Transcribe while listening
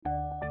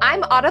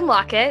I'm Autumn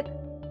Lockett.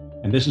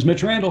 And this is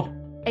Mitch Randall.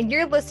 And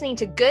you're listening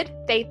to Good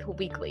Faith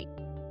Weekly.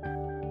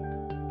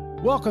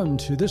 Welcome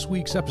to this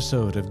week's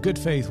episode of Good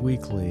Faith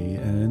Weekly.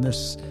 And in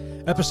this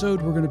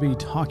episode, we're going to be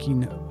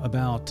talking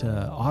about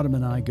Autumn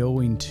and I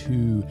going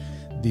to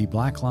the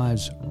Black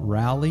Lives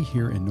Rally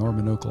here in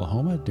Norman,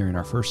 Oklahoma during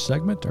our first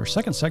segment. Our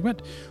second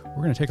segment,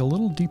 we're going to take a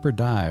little deeper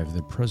dive.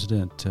 The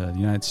President of the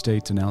United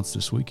States announced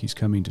this week he's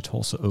coming to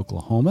Tulsa,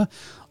 Oklahoma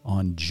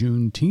on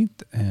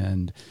Juneteenth,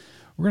 and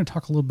we're going to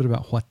talk a little bit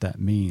about what that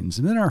means.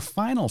 And then our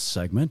final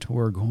segment,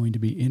 we're going to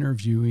be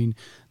interviewing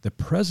the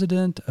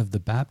president of the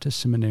Baptist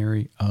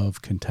Seminary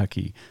of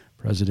Kentucky,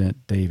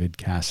 President David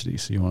Cassidy.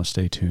 So you want to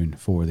stay tuned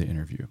for the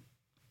interview.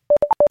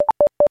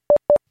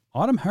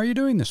 Autumn, how are you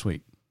doing this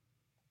week?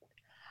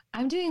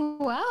 I'm doing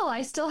well.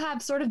 I still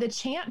have sort of the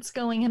chants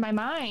going in my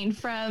mind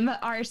from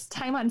our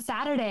time on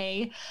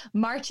Saturday,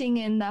 marching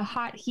in the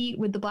hot heat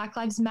with the Black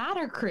Lives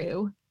Matter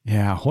crew.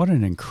 Yeah, what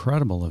an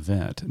incredible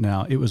event.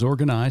 Now, it was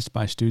organized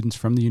by students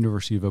from the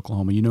University of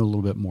Oklahoma. You know a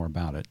little bit more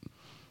about it.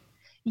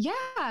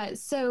 Yeah,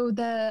 so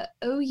the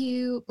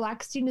OU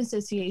Black Student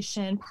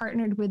Association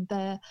partnered with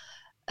the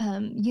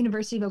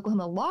University of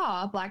Oklahoma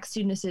Law Black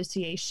Student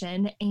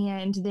Association,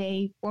 and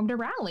they formed a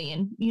rally.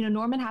 And,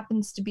 Norman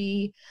happens to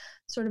be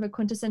sort of a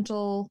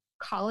quintessential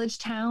college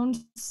town.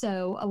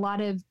 So a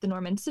lot of the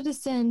Norman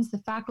citizens, the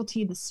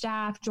faculty, the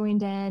staff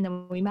joined in,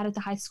 and we met at the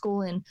high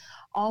school and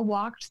all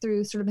walked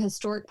through sort of a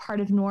historic part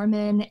of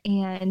Norman.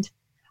 And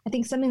I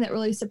think something that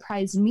really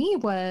surprised me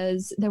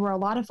was there were a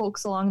lot of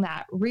folks along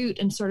that route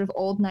and sort of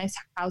old, nice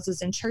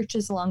houses and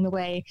churches along the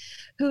way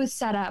who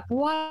set up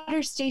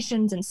water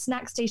stations and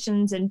snack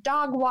stations and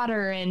dog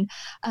water and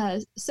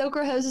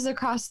soaker hoses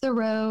across the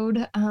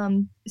road.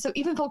 So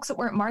even folks that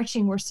weren't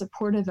marching were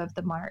supportive of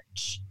the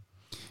march.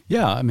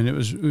 Yeah, I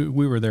mean,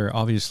 we were there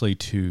obviously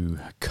to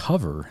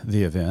cover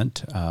the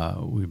event.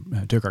 We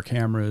took our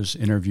cameras,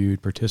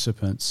 interviewed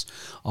participants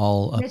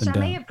all up Mitch, and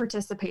down. I may have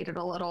participated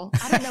a little.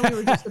 I didn't know we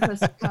were just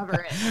supposed to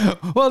cover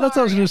it. Well, that's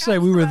what I was going to say.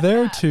 We were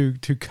there up.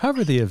 to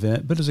cover the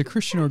event, but as a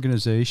Christian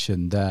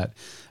organization that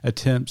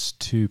attempts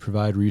to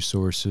provide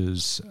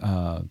resources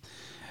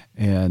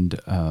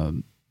and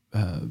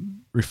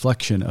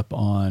reflection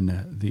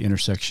upon the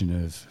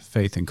intersection of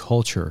faith and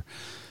culture,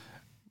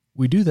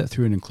 we do that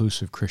through an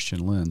inclusive Christian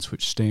lens,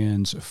 which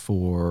stands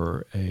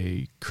for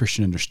a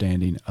Christian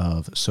understanding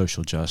of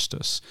social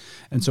justice.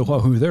 And so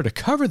while we were there to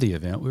cover the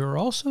event, we were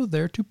also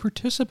there to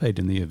participate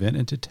in the event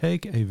and to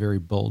take a very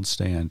bold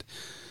stand,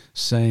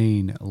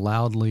 saying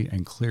loudly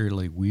and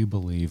clearly, we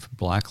believe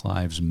Black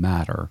Lives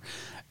Matter,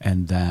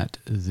 and that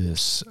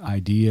this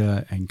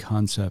idea and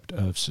concept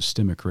of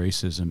systemic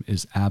racism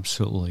is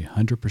absolutely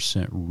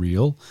 100%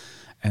 real,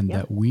 and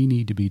that we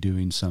need to be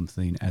doing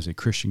something as a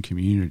Christian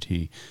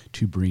community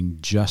to bring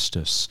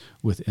justice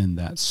within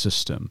that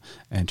system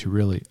and to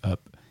really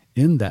up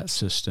in that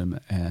system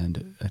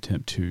and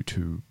attempt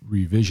to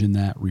revision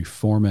that,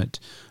 reform it,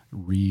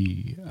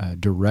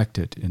 redirect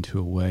it into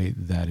a way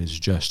that is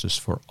justice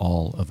for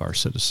all of our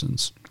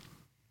citizens.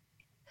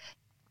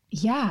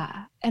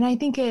 Yeah. And I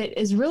think it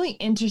is really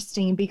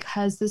interesting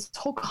because this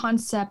whole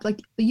concept, like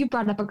you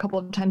brought up a couple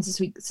of times this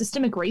week,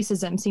 systemic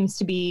racism seems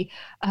to be,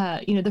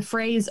 the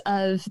phrase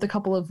of the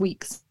couple of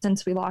weeks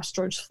since we lost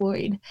George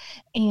Floyd.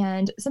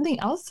 And something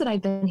else that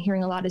I've been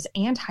hearing a lot is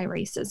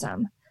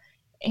anti-racism.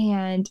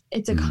 And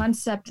it's a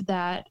concept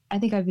that I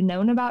think I've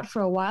known about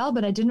for a while,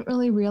 but I didn't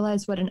really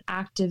realize what an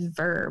active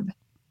verb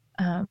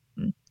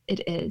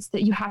it is,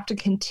 that you have to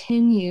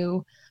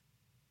continue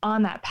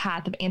on that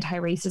path of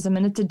anti-racism,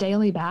 and it's a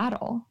daily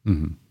battle.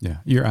 Mm-hmm. Yeah,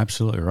 you're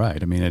absolutely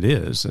right. I mean, it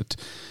is.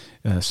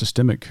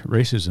 Systemic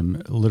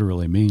racism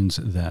literally means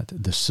that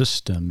the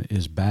system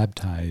is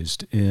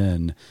baptized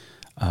in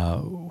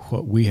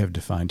what we have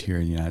defined here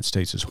in the United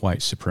States as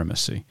white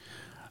supremacy.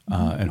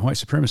 And white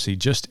supremacy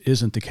just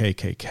isn't the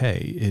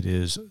KKK. It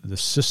is the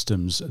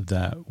systems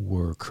that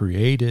were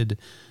created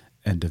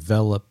and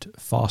developed,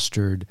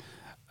 fostered,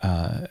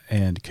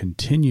 and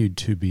continued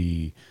to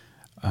be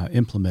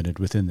implemented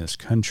within this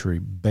country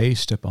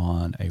based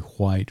upon a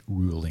white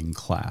ruling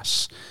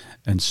class.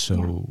 And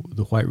so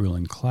the white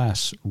ruling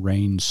class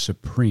reigns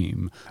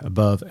supreme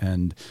above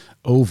and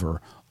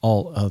over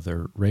all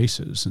other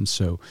races. And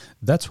so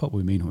that's what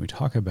we mean when we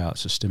talk about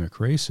systemic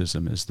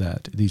racism, is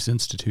that these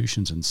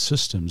institutions and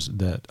systems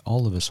that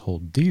all of us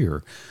hold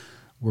dear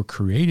were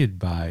created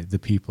by the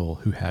people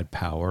who had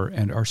power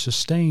and are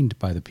sustained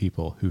by the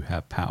people who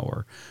have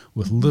power,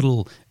 with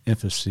little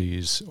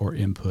emphases or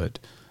input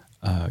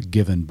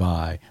given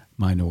by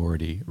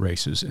minority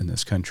races in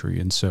this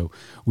country. And so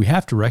we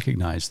have to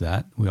recognize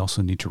that. We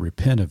also need to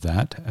repent of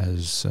that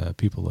as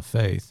people of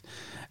faith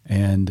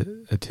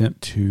and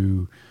attempt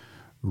to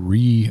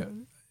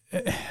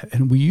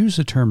and we use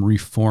the term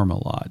reform a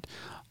lot.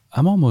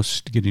 I'm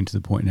almost getting to the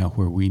point now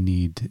where we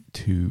need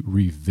to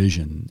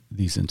revision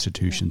these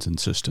institutions and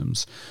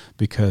systems,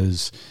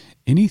 because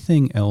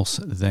anything else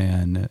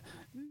than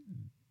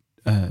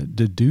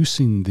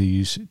deducing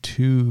these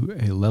to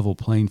a level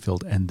playing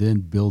field and then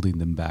building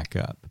them back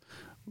up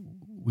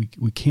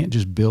we can't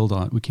just build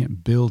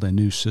a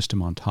new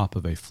system on top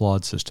of a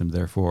flawed system.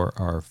 Therefore,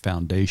 our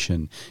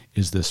foundation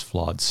is this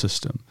flawed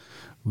system.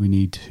 We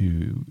need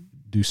to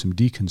do some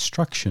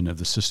deconstruction of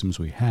the systems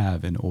we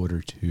have in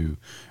order to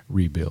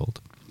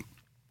rebuild.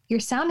 You're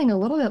sounding a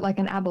little bit like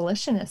an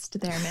abolitionist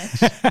there,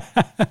 Mitch.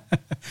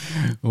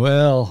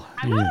 Well,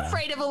 I'm not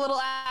afraid of a little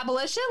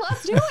abolition.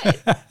 Let's do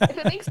it if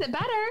it makes it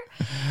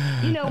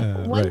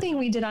better. One thing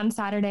we did on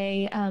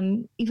Saturday,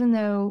 even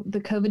though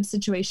the COVID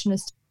situation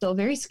is still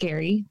very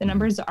scary, the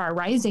numbers are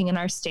rising in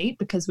our state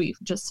because we've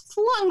just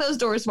flung those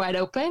doors wide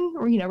open,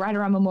 right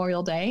around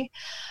Memorial Day.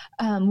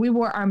 We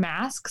wore our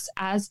masks,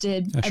 as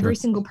did every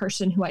single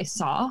person who I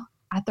saw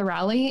at the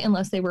rally,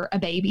 unless they were a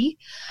baby.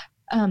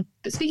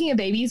 But speaking of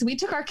babies, we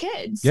took our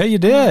kids. Yeah, you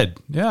did.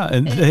 Yeah,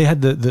 and they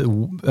had the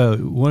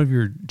one of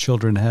your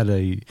children had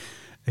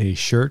a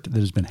shirt that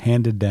has been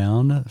handed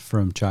down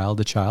from child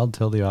to child.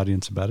 Tell the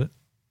audience about it.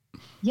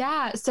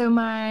 Yeah, so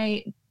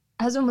my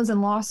husband was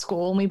in law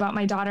school, and we bought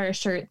my daughter a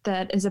shirt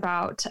that is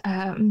about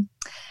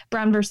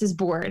Brown versus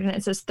Board, and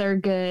it says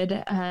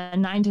Thurgood,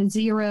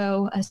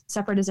 9-0, a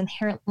separate is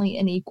inherently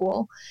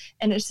unequal.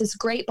 And it's this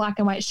great black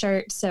and white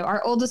shirt. So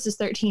our oldest is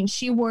 13.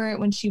 She wore it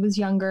when she was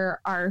younger.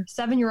 Our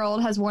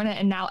 7-year-old has worn it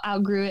and now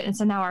outgrew it. And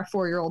so now our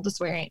 4-year-old is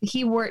wearing it.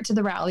 He wore it to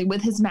the rally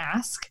with his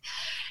mask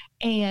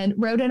and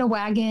rode in a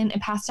wagon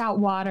and passed out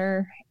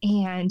water.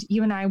 And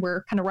you and I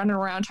were kind of running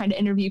around trying to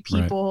interview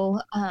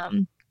people.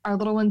 Right. Our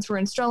little ones were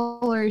in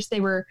strollers. They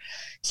were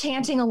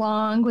chanting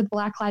along with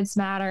Black Lives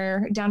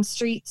Matter down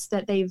streets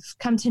that they've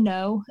come to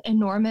know in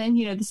Norman.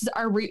 This is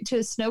our route to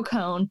a snow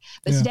cone.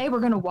 But today we're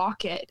going to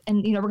walk it.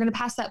 And, we're going to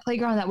pass that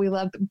playground that we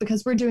love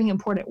because we're doing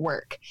important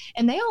work.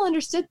 And they all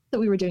understood that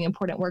we were doing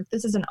important work.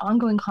 This is an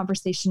ongoing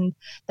conversation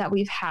that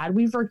we've had.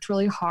 We've worked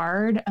really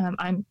hard.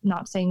 I'm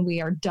not saying we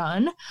are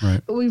done,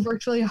 right, but we've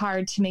worked really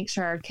hard to make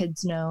sure our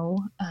kids know.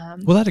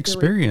 Well, that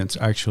experience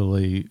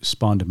actually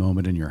spawned a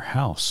moment in your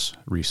house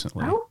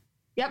recently. Oh.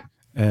 Yep.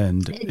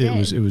 And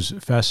it was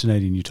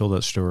fascinating. You told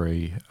that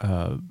story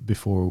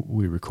before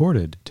we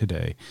recorded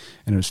today,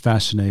 and it was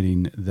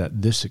fascinating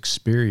that this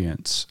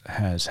experience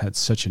has had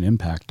such an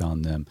impact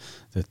on them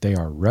that they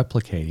are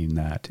replicating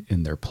that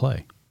in their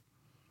play.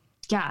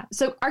 Yeah.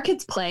 So our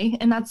kids play,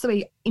 and that's the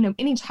way,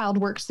 any child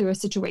works through a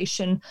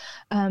situation.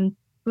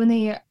 When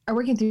they are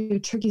working through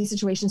tricky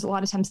situations, a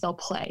lot of times they'll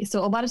play.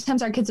 So a lot of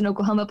times our kids in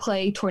Oklahoma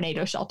play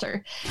tornado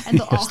shelter, and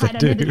they'll all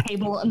hide under the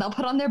table, and they'll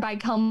put on their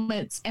bike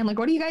helmets and like,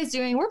 what are you guys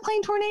doing? We're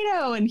playing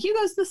tornado, and here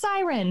goes the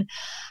siren.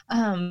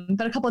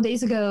 But a couple of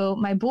days ago,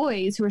 my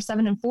boys, who are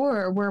 7 and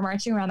 4, were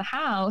marching around the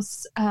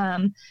house,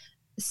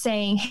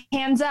 saying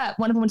hands up.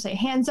 One of them would say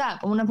hands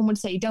up, and one of them would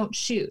say don't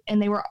shoot.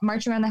 And they were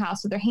marching around the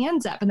house with their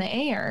hands up in the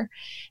air.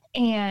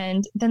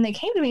 And then they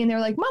came to me and they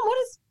were like, Mom,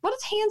 what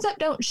does hands up,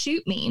 don't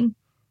shoot mean?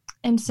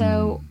 And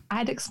so I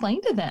had to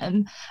explain to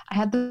them. I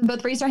had them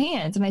both raise their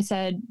hands, and I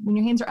said, when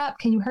your hands are up,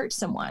 can you hurt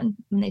someone?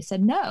 And they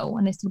said no.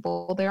 And I said,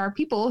 well, there are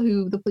people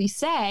who the police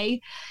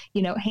say,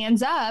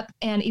 hands up,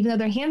 and even though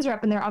their hands are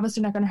up and they're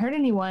obviously not going to hurt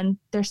anyone,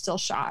 they're still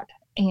shot.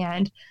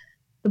 And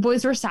the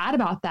boys were sad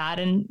about that,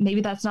 and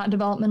maybe that's not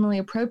developmentally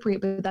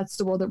appropriate, but that's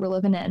the world that we're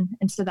living in.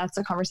 And so that's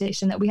a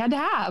conversation that we had to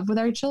have with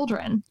our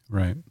children.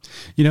 Right.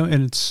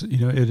 And it's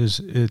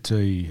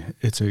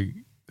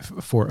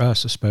for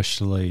us,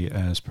 especially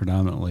as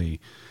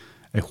predominantly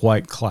a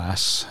white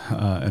class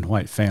and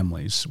white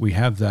families, we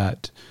have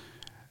that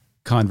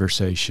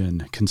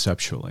conversation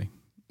conceptually.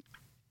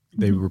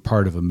 They were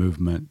part of a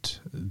movement.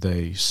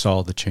 They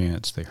saw the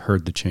chants. They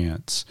heard the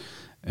chants.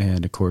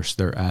 And, of course,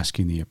 they're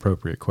asking the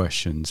appropriate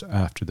questions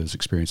after those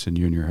experiences. And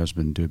you and your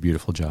husband do a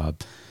beautiful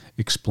job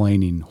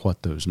explaining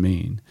what those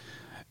mean.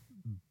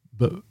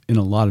 But in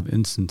a lot of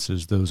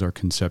instances, those are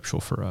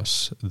conceptual for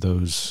us.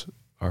 Those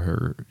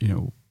are,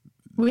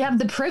 we have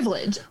the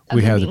privilege.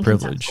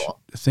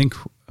 Think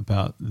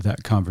about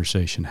that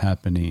conversation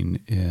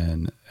happening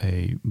in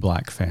a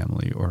black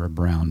family or a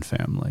brown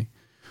family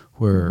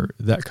where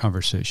that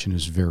conversation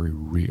is very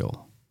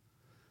real.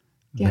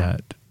 Yeah.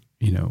 That,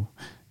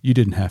 you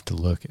didn't have to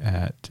look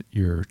at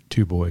your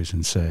 2 boys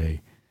and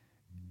say,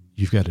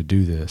 you've got to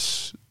do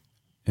this.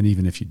 And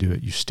even if you do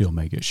it, you still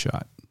may get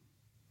shot.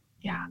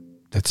 Yeah.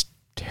 That's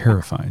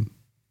terrifying.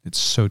 It's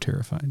so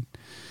terrifying.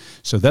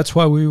 So that's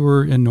why we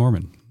were in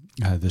Norman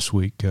this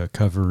week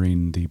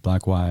covering the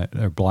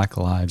Black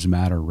Lives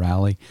Matter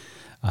rally.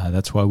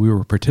 That's why we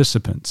were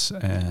participants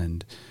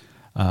and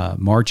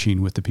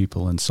marching with the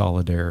people in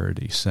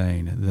solidarity,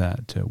 saying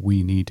that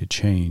we need to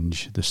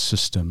change the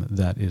system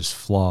that is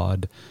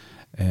flawed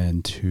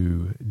and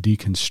to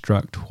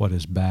deconstruct what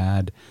is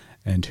bad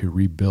and to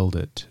rebuild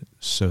it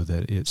so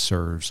that it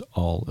serves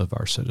all of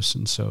our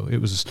citizens. So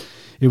it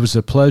was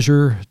a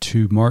pleasure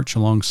to march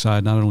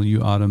alongside not only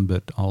you, Autumn,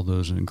 but all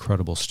those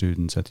incredible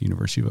students at the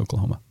University of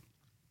Oklahoma.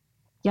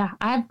 Yeah,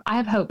 I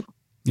have hope.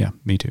 Yeah,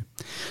 me too.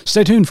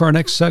 Stay tuned for our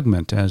next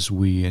segment as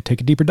we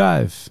take a deeper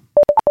dive.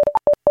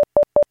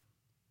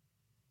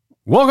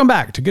 Welcome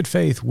back to Good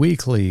Faith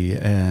Weekly.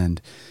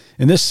 And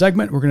in this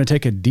segment, we're going to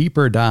take a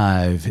deeper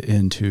dive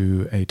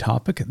into a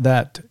topic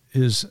that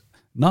is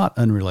not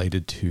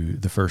unrelated to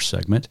the first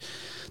segment.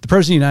 The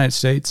President of the United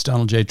States,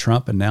 Donald J.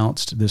 Trump,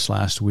 announced this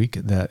last week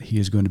that he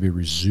is going to be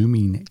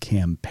resuming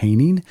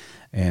campaigning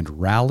and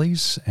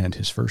rallies, and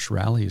his first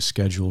rally is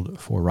scheduled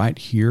for right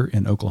here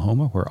in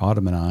Oklahoma, where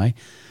Autumn and I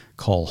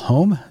call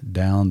home,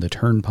 down the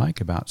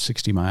turnpike about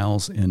 60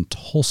 miles in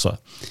Tulsa.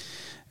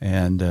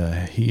 And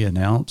he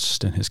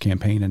announced, and his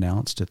campaign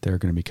announced, that they're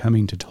going to be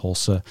coming to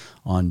Tulsa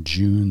on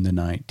June the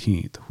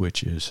 19th,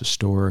 which is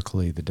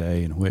historically the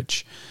day in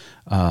which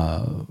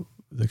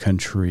the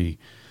country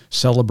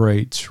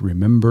celebrates,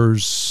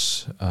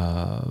 remembers,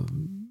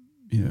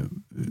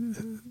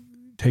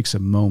 takes a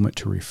moment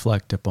to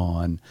reflect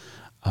upon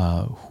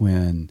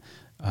when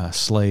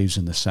slaves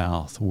in the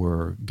South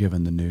were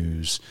given the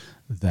news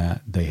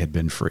that they had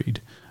been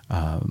freed.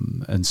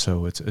 And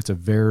so it's a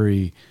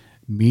very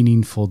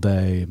meaningful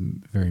day,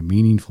 very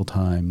meaningful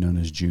time known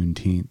as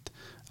Juneteenth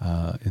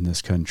in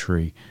this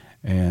country.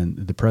 And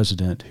the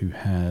president, who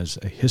has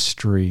a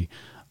history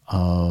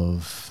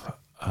of,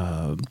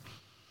 I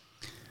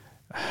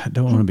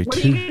don't want to be what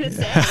too... What are you going to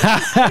say?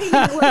 I don't even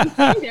know what he's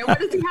saying there. What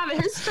does he have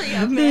a history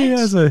of, Mitch? He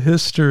has a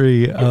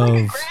history It's of...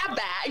 like a grab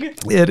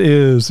bag. It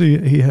is.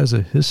 He has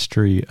a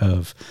history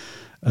of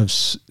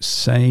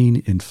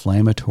saying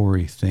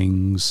inflammatory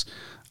things,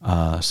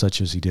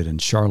 such as he did in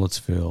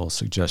Charlottesville,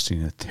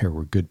 suggesting that there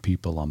were good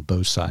people on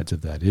both sides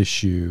of that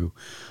issue.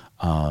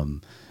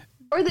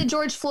 Or that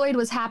George Floyd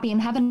was happy in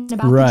heaven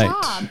about Right,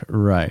 the job.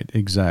 right,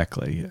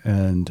 exactly.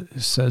 And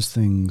says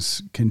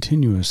things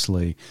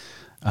continuously,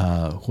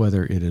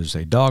 whether it is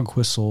a dog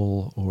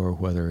whistle or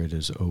whether it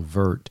is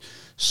overt,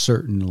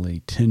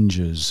 certainly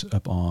tinges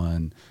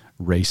upon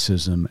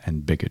racism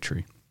and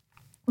bigotry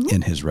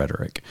in his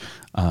rhetoric.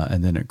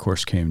 And then, of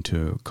course, came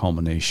to a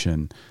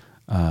culmination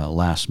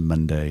last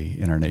Monday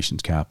in our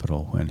nation's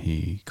capital when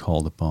he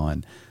called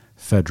upon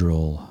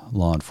federal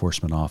law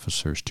enforcement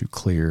officers to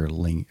clear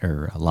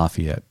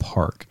Lafayette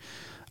Park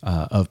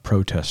of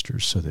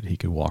protesters so that he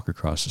could walk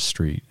across the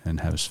street and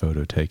have his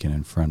photo taken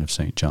in front of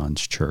St.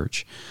 John's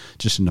Church.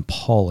 Just an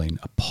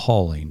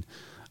appalling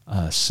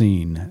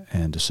scene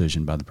and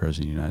decision by the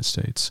President of the United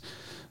States.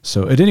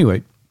 So at any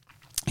rate,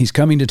 he's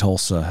coming to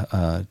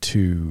Tulsa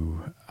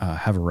to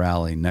have a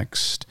rally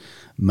next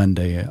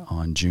Monday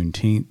on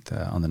Juneteenth,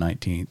 on the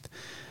 19th.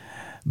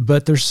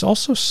 But there's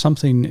also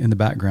something in the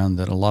background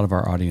that a lot of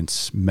our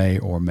audience may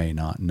or may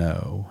not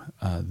know.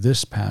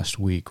 This past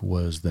week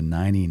was the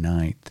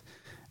 99th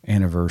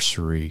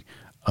anniversary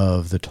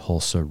of the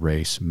Tulsa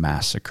Race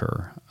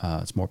Massacre.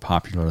 It's more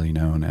popularly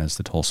known as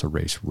the Tulsa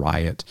Race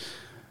Riot.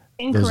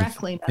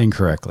 Incorrectly.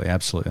 Incorrectly,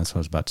 absolutely. That's what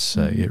I was about to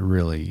say. Mm-hmm. It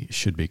really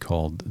should be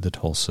called the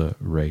Tulsa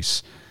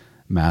Race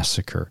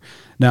Massacre.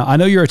 Now, I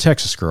know you're a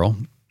Texas girl,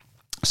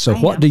 so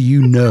what do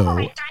you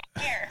know?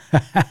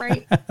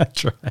 Right.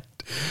 That's right.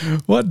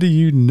 What do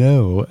you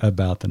know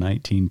about the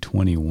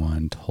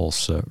 1921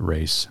 Tulsa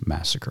Race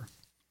Massacre?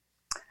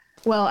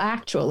 Well,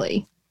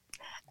 actually,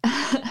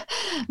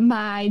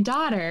 my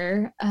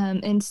daughter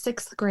in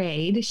sixth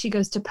grade, she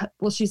goes to,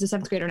 she's a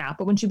seventh grader now,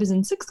 but when she was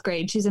in sixth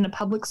grade, she's in a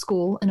public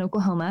school in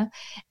Oklahoma,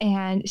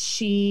 and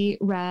she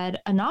read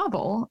a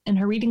novel in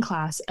her reading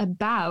class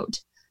about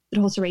the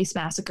Tulsa Race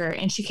Massacre,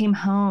 and she came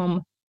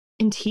home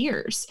in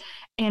tears,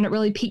 and it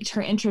really piqued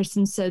her interest.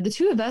 And so the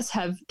two of us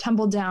have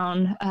tumbled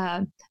down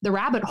the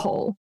rabbit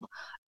hole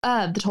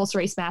of the Tulsa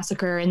Race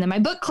Massacre. And then my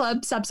book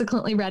club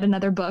subsequently read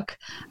another book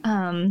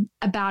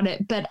about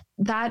it. But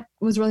that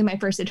was really my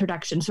first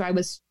introduction. So I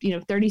was,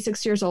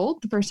 36 years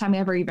old, the first time I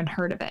ever even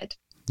heard of it.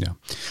 Yeah.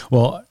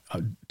 Well,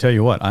 I'll tell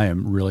you what, I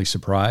am really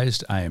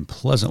surprised. I am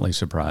pleasantly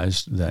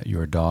surprised that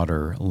your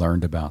daughter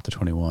learned about the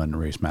 21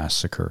 Race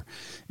Massacre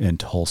in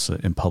Tulsa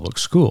in public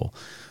school,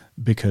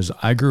 because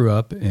I grew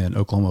up in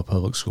Oklahoma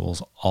public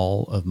schools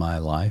all of my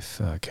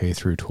life, K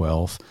through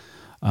 12.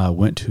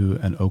 Went to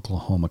an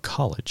Oklahoma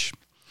college,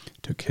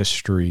 took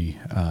history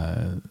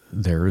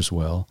there as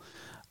well.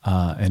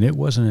 And it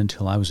wasn't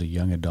until I was a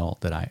young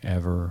adult that I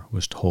ever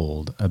was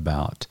told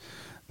about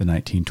the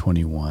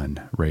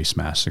 1921 Race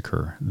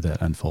Massacre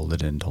that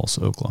unfolded in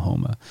Tulsa,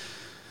 Oklahoma.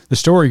 The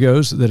story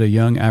goes that a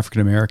young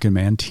African-American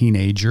man,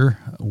 teenager,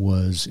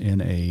 was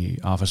in a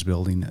office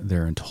building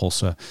there in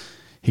Tulsa.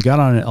 He got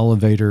on an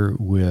elevator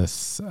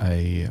with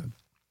a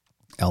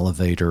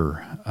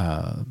elevator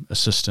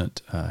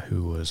assistant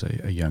who was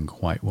a young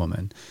white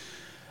woman.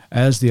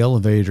 As the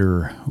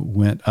elevator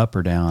went up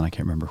or down, I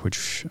can't remember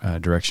which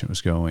direction it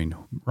was going,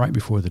 right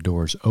before the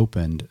doors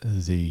opened,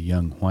 the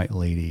young white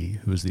lady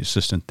who was the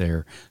assistant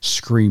there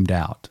screamed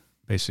out,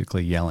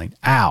 basically yelling,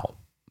 "Ow!"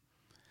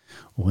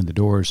 When the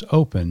doors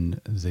opened,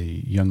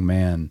 the young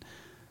man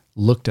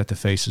looked at the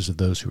faces of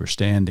those who were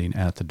standing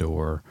at the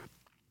door.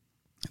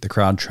 The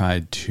crowd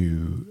tried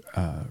to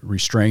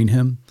restrain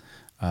him,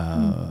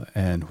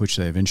 and which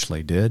they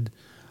eventually did.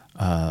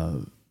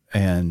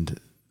 And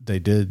they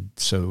did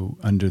so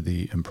under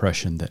the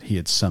impression that he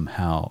had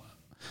somehow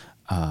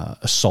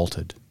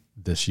assaulted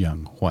this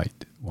young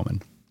white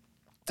woman.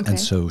 Okay. And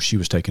so she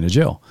was taken to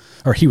jail,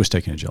 or he was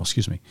taken to jail,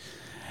 excuse me.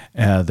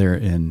 They're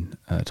in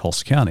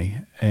Tulsa County,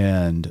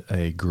 and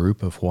a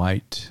group of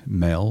white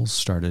males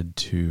started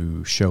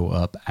to show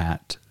up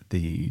at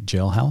the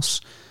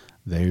jailhouse.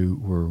 They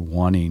were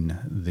wanting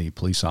the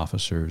police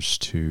officers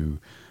to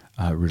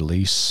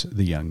release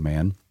the young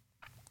man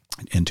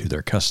into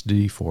their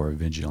custody for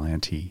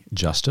vigilante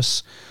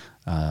justice.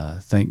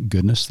 Thank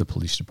goodness the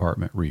police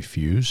department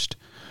refused.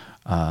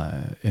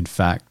 In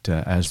fact,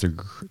 as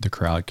the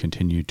crowd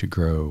continued to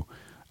grow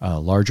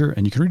larger,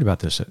 and you can read about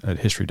this at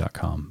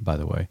history.com, by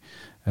the way,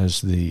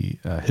 as the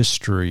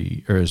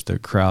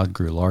crowd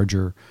grew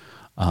larger,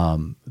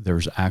 there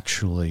was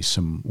actually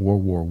some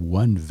World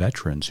War I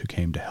veterans who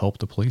came to help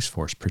the police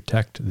force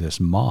protect this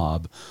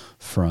mob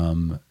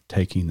from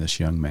taking this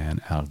young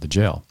man out of the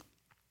jail.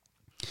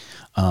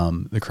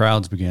 The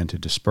crowds began to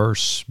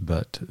disperse,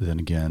 but then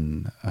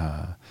again,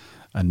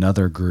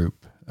 another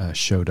group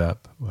showed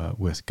up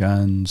with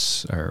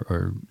guns,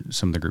 or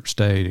some of the group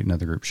stayed,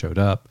 another group showed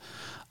up.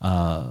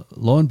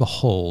 Lo and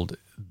behold,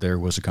 there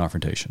was a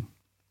confrontation.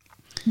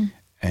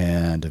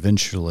 And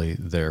eventually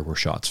there were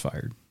shots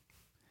fired.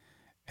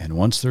 And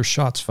once there's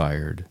shots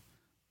fired,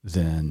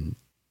 then,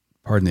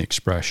 pardon the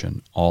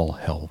expression, all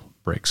hell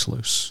breaks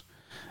loose.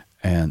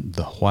 And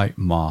the white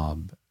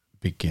mob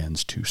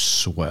begins to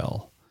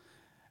swell.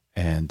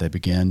 And they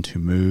began to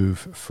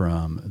move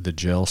from the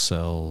jail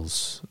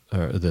cells,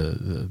 or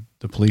the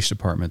police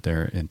department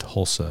there in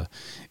Tulsa,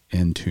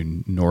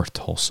 into North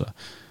Tulsa.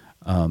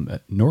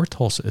 North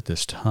Tulsa at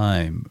this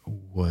time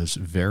was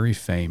very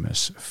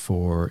famous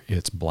for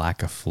its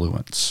black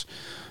affluence.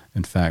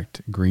 In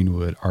fact,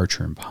 Greenwood,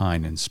 Archer, and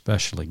Pine, and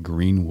especially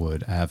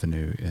Greenwood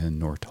Avenue in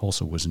North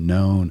Tulsa, was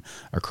known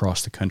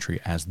across the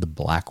country as the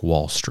Black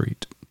Wall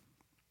Street.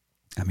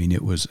 I mean,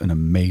 it was an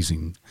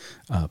amazing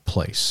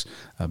place,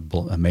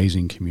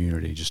 amazing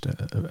community, just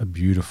a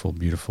beautiful,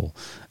 beautiful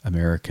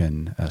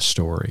American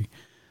story.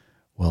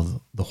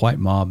 Well, the white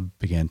mob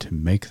began to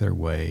make their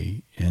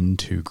way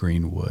into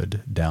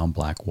Greenwood, down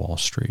Black Wall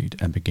Street,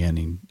 and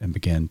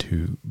began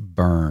to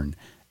burn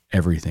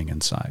everything in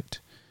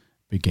sight.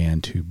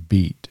 Began to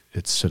beat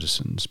its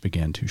citizens.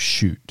 Began to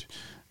shoot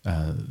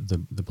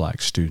the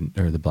black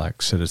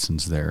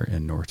citizens there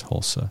in North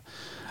Tulsa,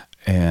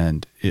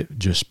 and it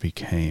just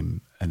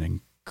became an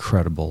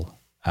incredible,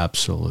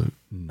 absolute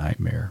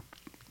nightmare.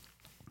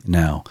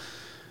 Now,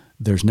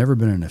 there's never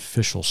been an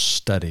official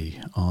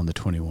study on the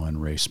 21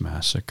 Race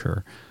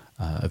Massacre.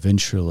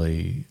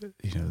 Eventually,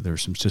 there were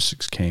some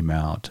statistics came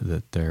out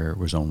that there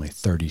was only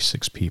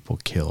 36 people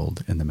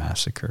killed in the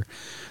massacre.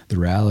 The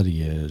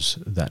reality is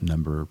that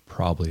number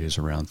probably is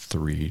around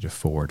 300 to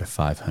 400 to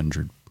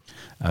 500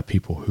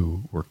 people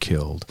who were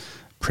killed,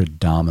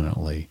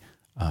 predominantly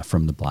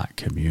from the black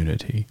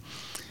community.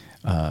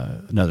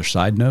 Another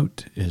side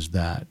note is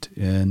that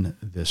in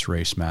this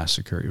race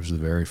massacre, it was the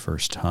very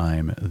first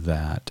time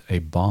that a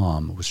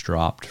bomb was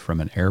dropped from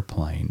an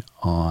airplane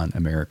on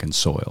American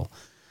soil,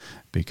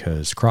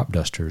 because crop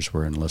dusters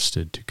were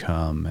enlisted to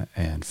come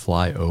and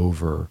fly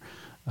over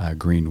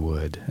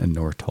Greenwood and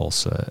North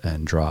Tulsa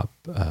and drop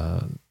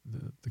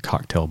the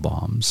cocktail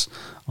bombs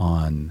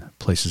on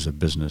places of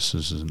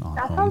businesses and on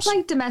homes. That sounds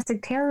like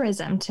domestic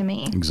terrorism to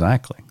me.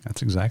 Exactly.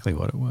 That's exactly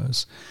what it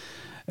was.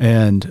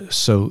 And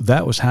so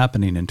that was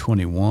happening in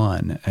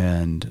 21.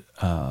 And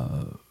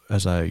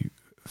as I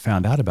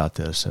found out about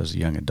this as a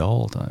young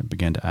adult, I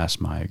began to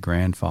ask my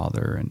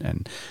grandfather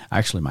and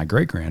actually my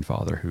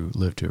great-grandfather, who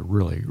lived to a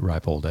really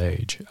ripe old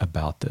age,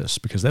 about this,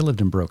 because they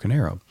lived in Broken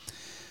Arrow.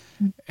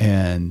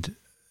 And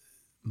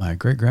my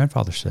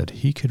great-grandfather said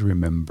he could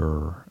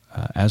remember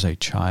as a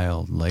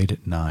child late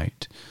at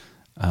night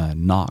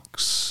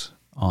knocks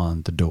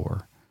on the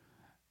door.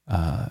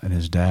 And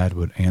his dad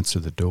would answer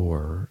the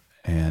door,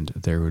 and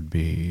there would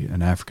be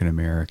an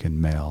African-American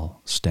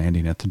male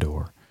standing at the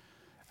door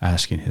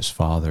asking his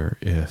father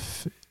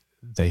if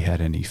they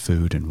had any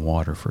food and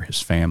water for his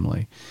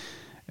family.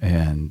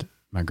 And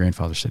my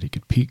grandfather said he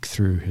could peek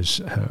through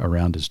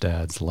around his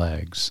dad's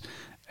legs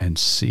and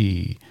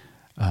see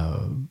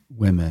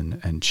women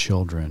and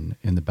children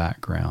in the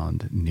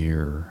background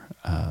near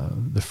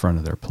the front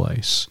of their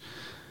place.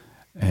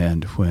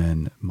 And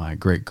when my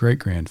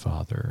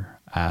great-great-grandfather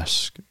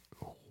asked,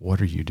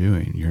 "What are you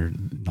doing? You're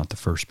not the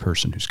first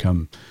person who's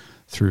come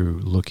through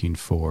looking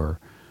for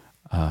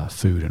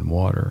food and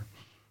water,"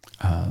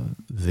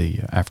 the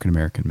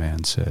African-American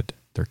man said,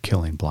 "They're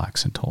killing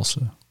blacks in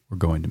Tulsa. We're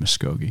going to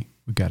Muskogee.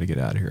 We've got to get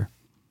out of here."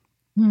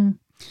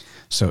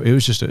 So it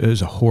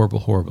was a horrible,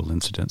 horrible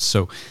incident.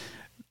 So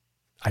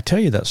I tell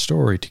you that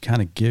story to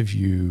kind of give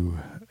you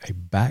a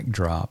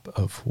backdrop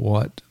of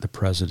what the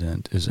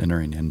president is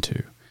entering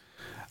into.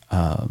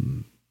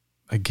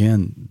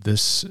 Again,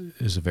 this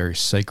is a very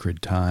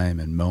sacred time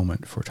and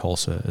moment for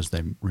Tulsa as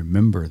they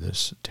remember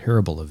this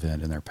terrible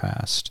event in their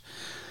past.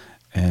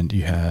 And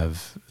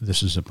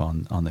this is up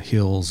on the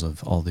heels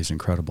of all these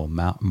incredible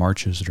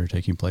marches that are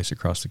taking place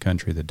across the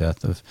country, the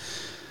death of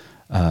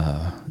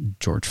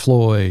George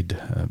Floyd,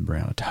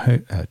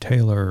 Breonna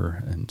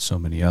Taylor, and so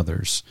many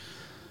others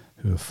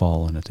who have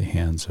fallen at the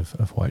hands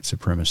of white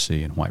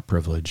supremacy and white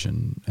privilege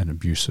and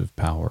abuse of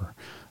power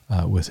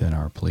within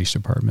our police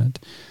department.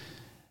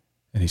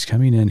 And he's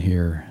coming in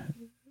here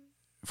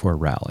for a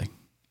rally.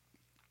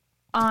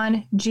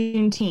 On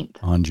Juneteenth.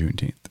 On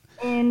Juneteenth.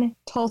 In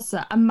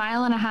Tulsa, 1.5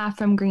 miles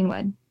from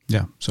Greenwood.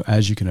 Yeah. So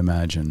as you can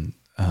imagine,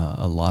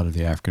 a lot of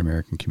the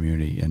African-American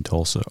community in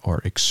Tulsa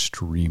are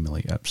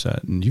extremely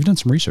upset. And you've done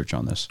some research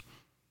on this.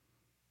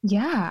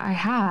 Yeah, I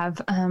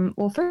have.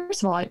 Well,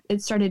 first of all,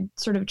 it started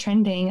sort of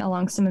trending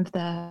along some of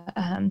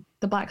the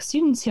Black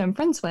students who I'm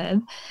friends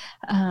with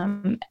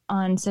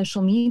on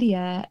social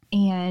media,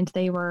 and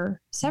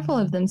several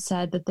of them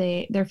said that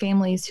their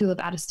families who live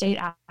out of state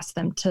asked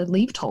them to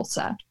leave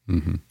Tulsa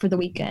for the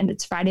weekend.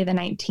 It's Friday the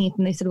 19th,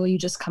 and they said, "Will you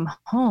just come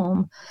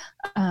home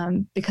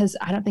because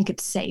I don't think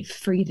it's safe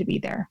for you to be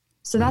there."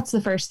 So that's the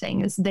first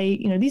thing. Is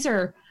these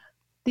are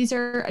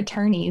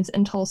attorneys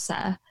in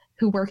Tulsa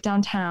who work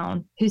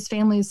downtown, whose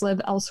families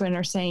live elsewhere, and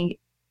are saying,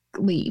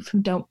 leave,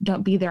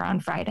 don't be there on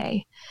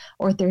Friday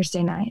or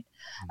Thursday night.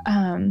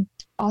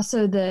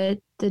 Also, the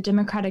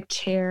Democratic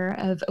chair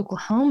of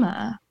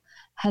Oklahoma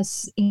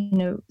has,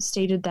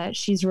 stated that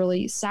she's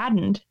really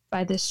saddened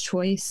by this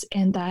choice,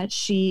 and that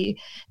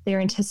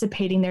they're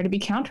anticipating there to be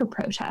counter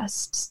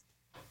protests.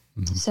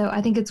 So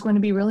I think it's going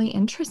to be really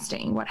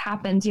interesting what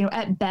happens.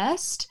 At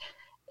best,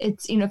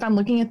 it's, if I'm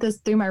looking at this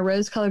through my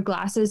rose-colored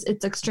glasses,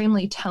 it's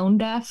extremely tone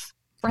deaf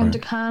for him to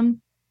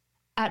come.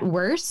 At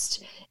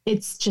worst,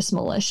 it's just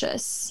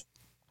malicious.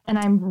 And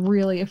I'm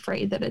really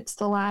afraid that it's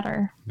the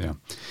latter. Yeah.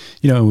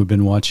 We've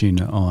been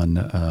watching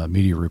on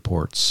media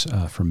reports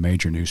from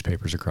major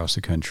newspapers across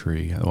the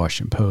country, the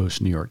Washington Post,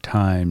 New York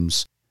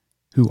Times,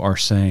 who are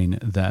saying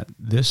that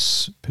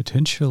this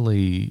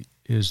potentially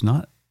is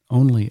not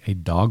only a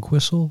dog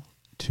whistle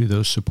to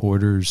those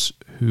supporters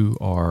who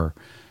are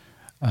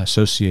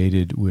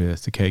associated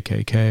with the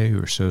KKK, who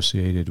are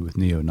associated with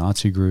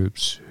neo-Nazi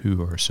groups,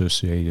 who are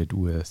associated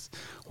with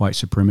white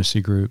supremacy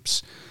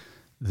groups,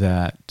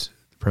 that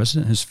the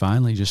president has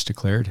finally just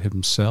declared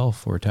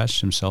himself or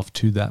attached himself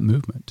to that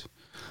movement.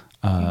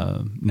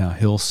 Now,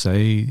 he'll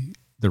say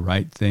the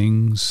right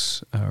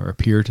things or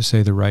appear to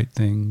say the right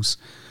things,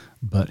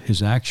 but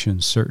his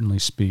actions certainly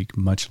speak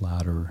much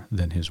louder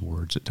than his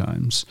words at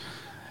times.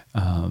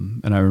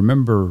 And I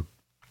remember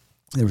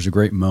there was a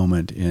great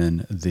moment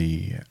in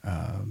the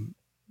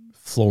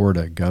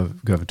Florida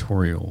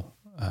gubernatorial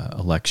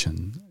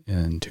election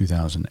in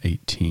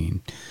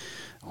 2018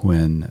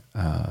 when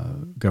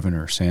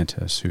Governor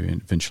Santos, who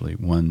eventually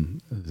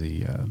won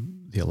the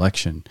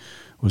election,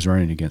 was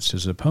running against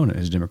his opponent,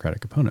 his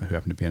Democratic opponent, who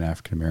happened to be an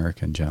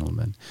African-American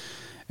gentleman.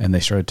 And they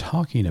started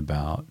talking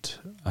about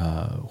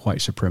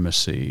white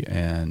supremacy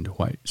and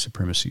white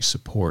supremacy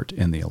support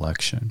in the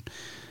election.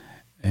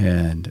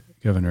 And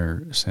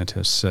Governor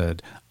Santos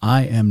said,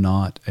 "I am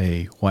not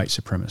a white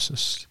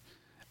supremacist."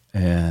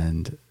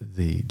 And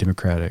the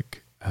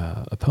Democratic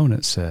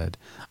opponent said,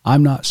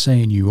 "I'm not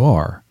saying you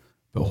are,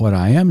 but what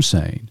I am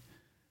saying,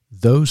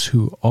 those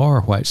who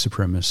are white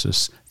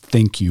supremacists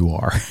think you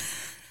are."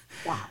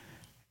 Yeah.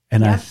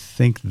 And I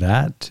think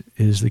that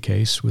is the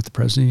case with the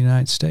President of the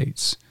United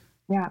States.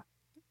 Yeah.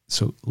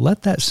 So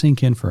let that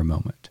sink in for a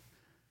moment.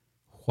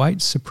 White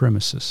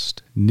supremacists,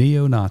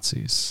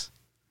 neo-Nazis,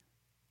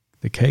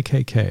 the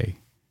KKK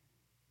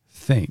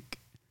think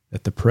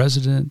that the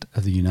President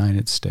of the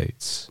United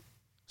States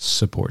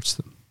supports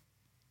them.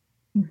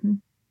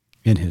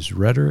 In his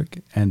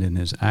rhetoric and in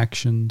his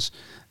actions,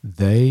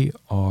 they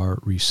are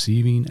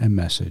receiving a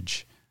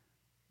message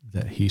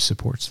that he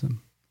supports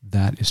them.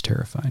 That is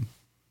terrifying.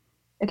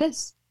 It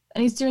is.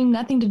 And he's doing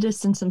nothing to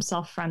distance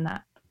himself from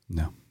that.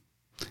 No.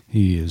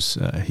 He is.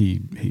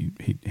 He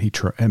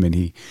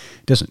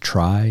doesn't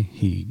try.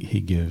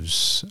 He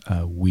gives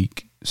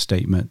weak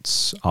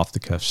statements, off the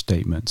cuff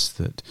statements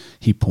that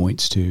he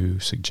points to,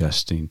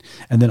 suggesting,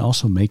 and then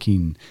also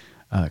making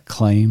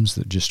claims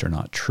that just are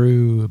not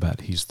true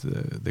about he's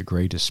the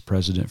greatest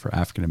president for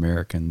African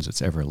Americans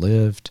that's ever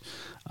lived.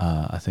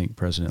 I think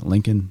President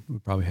Lincoln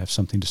would probably have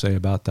something to say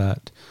about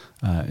that.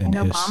 And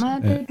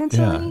Obama,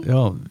 potentially? Yeah.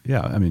 Oh,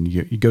 yeah. I mean,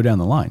 you go down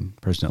the line.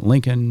 President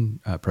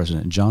Lincoln,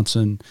 President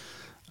Johnson,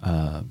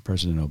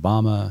 President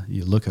Obama.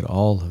 You look at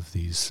all of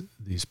these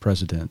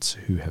presidents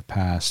who have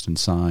passed and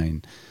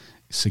signed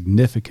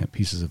significant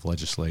pieces of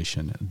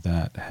legislation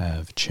that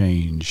have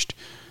changed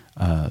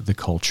the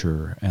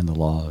culture and the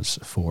laws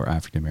for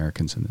African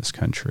Americans in this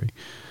country.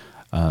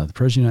 The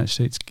President of the United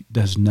States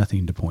does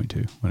nothing to point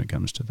to when it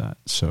comes to that.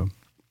 So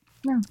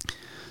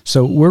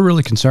we're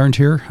really concerned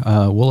here.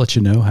 We'll let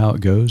you know how it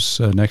goes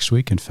next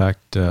week. In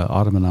fact,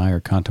 Autumn and I are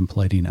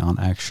contemplating on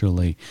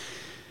actually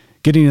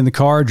getting in the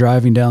car,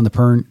 driving down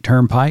the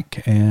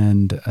turnpike,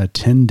 and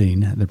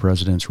attending the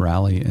president's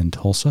rally in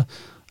Tulsa.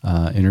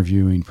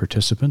 Interviewing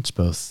participants,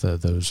 both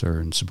those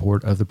are in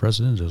support of the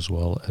president as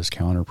well as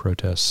counter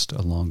protests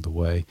along the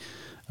way,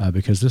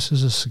 because this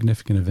is a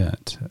significant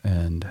event.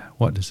 And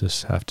what does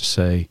this have to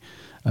say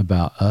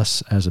about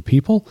us as a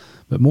people?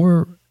 But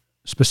more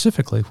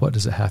specifically, what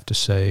does it have to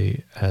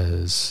say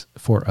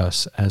for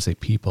us as a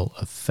people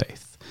of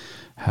faith?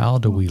 How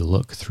do we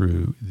look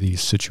through these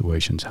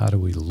situations? How do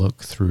we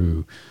look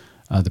through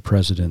the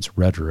president's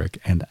rhetoric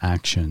and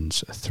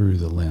actions through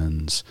the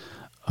lens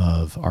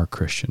of our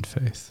Christian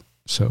faith.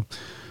 So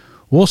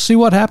we'll see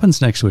what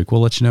happens next week.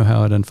 We'll let you know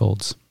how it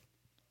unfolds.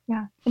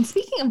 Yeah. And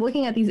speaking of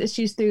looking at these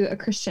issues through a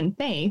Christian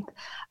faith,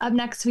 up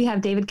next we have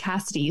David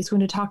Cassidy, who's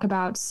going to talk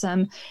about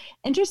some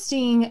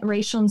interesting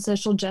racial and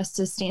social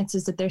justice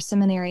stances that their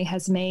seminary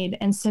has made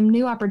and some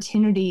new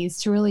opportunities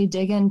to really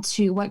dig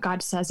into what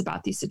God says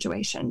about these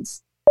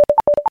situations.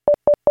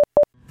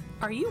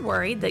 Are you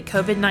worried that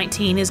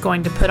COVID-19 is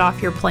going to put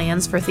off your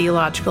plans for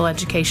theological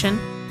education?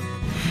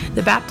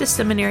 The Baptist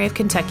Seminary of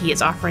Kentucky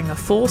is offering a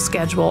full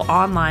schedule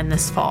online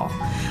this fall.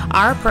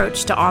 Our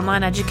approach to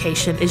online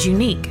education is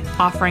unique,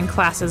 offering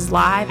classes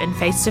live and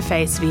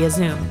face-to-face via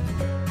Zoom.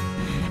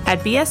 At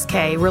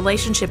BSK,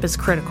 relationship is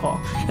critical,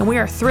 and we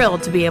are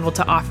thrilled to be able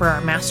to offer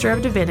our Master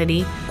of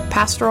Divinity,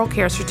 Pastoral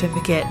Care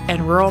Certificate,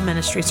 and Rural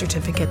Ministry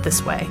Certificate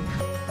this way.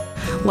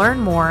 Learn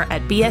more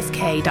at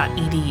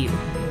bsk.edu.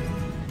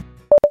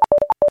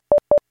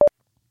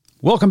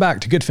 Welcome back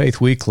to Good Faith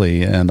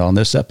Weekly, and on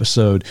this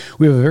episode,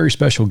 we have a very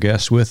special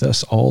guest with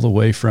us all the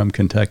way from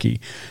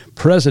Kentucky,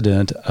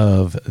 President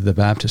of the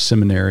Baptist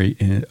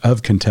Seminary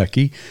of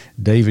Kentucky,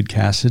 David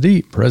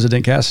Cassidy.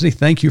 President Cassidy,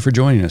 thank you for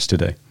joining us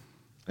today.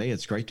 Hey,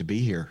 it's great to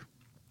be here.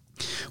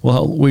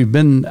 Well, we've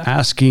been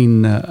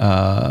asking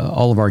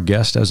all of our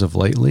guests as of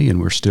lately, and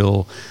we're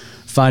still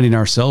finding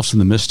ourselves in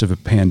the midst of a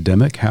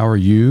pandemic. How are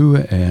you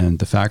and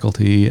the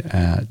faculty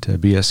at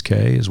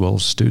BSK as well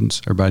as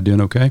students? Everybody doing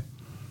okay?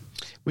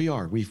 We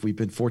are. We've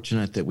been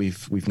fortunate that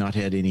we've not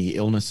had any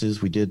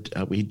illnesses. We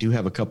do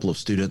have a couple of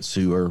students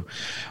who are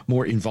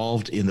more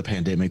involved in the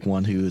pandemic.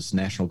 One who is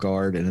National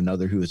Guard and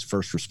another who is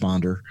first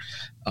responder.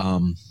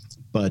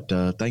 But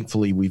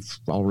thankfully, we've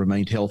all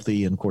remained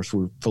healthy, and of course,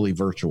 we're fully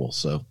virtual,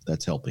 so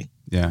that's helping.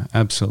 Yeah,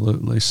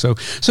 absolutely. So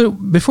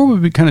before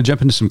we kind of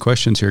jump into some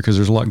questions here, because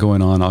there's a lot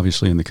going on,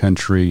 obviously, in the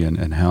country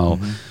and how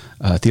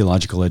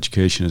theological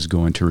education is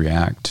going to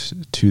react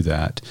to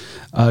that.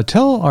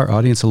 Tell our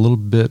audience a little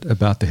bit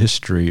about the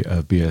history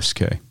of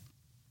BSK.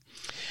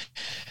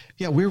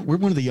 Yeah, we're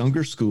one of the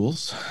younger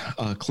schools.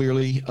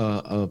 Clearly,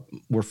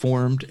 we're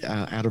formed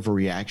out of a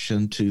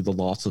reaction to the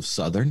loss of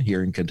Southern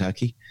here in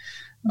Kentucky.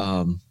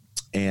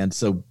 And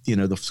so,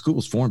 the school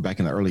was formed back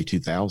in the early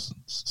 2000s.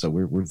 So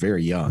we're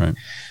very young.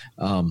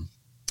 Right.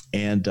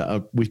 And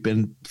we've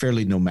been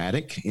fairly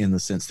nomadic in the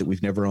sense that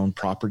we've never owned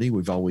property.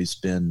 We've always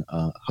been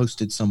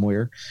hosted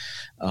somewhere.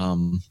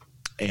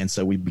 And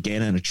so we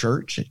began in a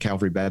church at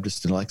Calvary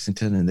Baptist in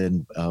Lexington, and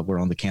then we're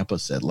on the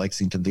campus at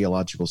Lexington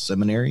Theological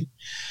Seminary,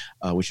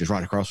 which is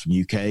right across from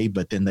UK.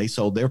 But then they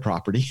sold their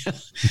property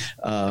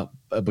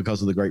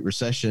because of the Great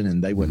Recession,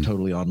 and they went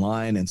totally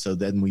online. And so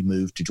then we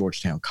moved to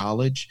Georgetown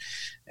College.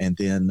 And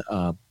then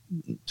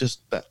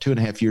just about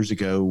 2.5 years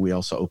ago, we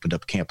also opened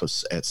up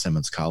campus at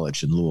Simmons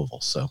College in Louisville.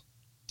 So,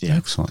 yeah.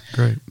 Excellent.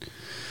 Great.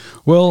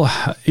 Well,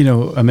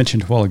 I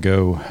mentioned a while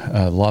ago,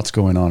 lots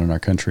going on in our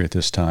country at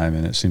this time,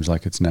 and it seems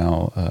like it's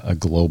now a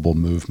global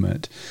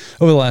movement.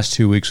 Over the last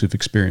 2 weeks, we've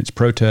experienced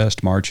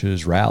protests,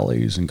 marches,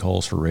 rallies, and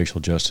calls for racial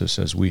justice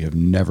as we have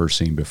never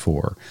seen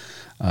before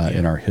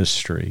in our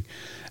history.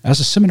 As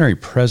a seminary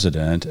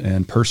president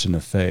and person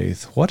of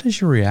faith, what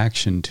is your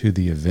reaction to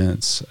the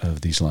events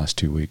of these last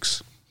 2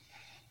 weeks?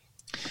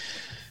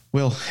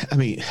 Well, I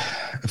mean,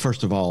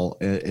 first of all,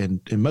 and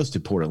most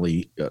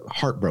importantly,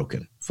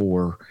 heartbroken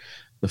for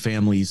the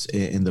families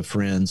and the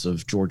friends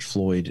of George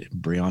Floyd,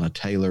 Breonna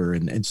Taylor,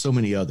 and so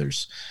many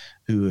others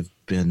who have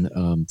been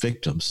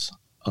victims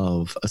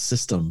of a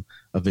system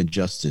of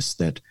injustice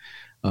that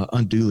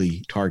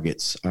unduly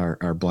targets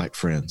our Black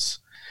friends.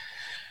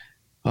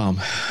 I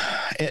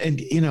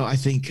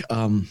think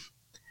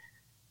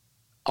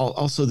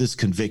also this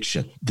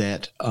conviction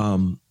that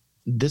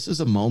this is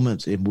a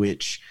moment in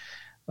which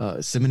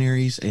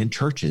seminaries and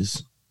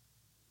churches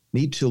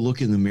need to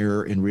look in the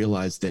mirror and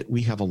realize that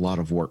we have a lot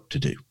of work to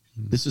do.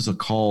 This is a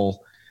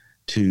call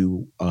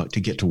to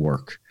get to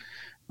work.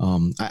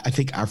 I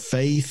think our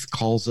faith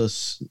calls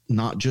us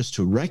not just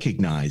to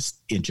recognize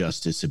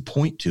injustice and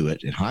point to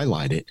it and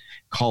highlight it,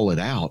 call it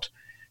out,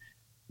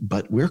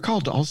 but we're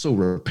called to also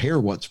repair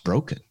what's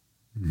broken.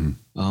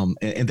 Mm-hmm.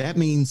 And that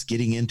means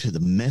getting into the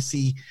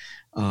messy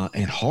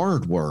and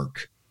hard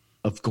work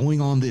of going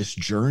on this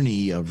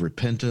journey of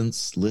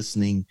repentance,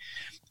 listening,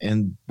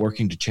 and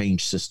working to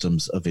change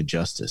systems of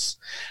injustice.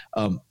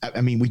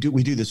 I mean, we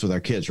do this with our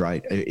kids,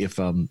 right? If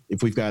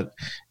we've got,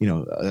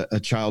 a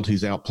child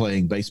who's out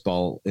playing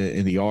baseball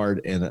in the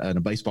yard and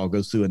a baseball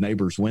goes through a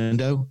neighbor's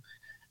window,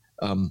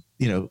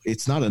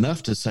 it's not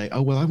enough to say,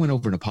 oh, well, I went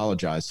over and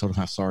apologized, told him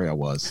how sorry I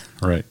was.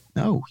 Right.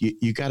 No,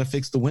 you got to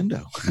fix the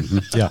window.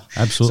 Mm-hmm. Yeah,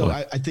 absolutely.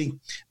 So I think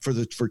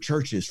for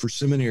churches, for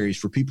seminaries,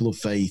 for people of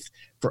faith,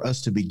 for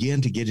us to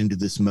begin to get into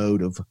this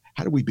mode of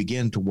how do we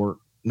begin to work,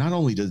 not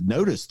only to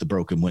notice the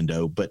broken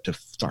window, but to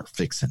start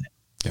fixing it.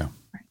 Yeah.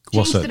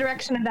 Well Change the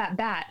direction of that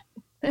bat.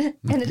 And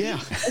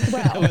yeah, as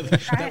well.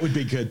 That would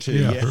be good too.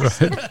 Yeah,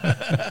 yes. right.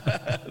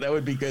 That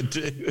would be good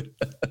too.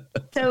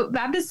 So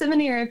Baptist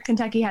Seminary of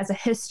Kentucky has a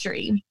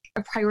history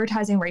of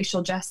prioritizing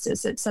racial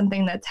justice. It's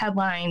something that's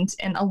headlined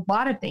in a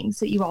lot of things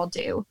that you all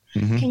do.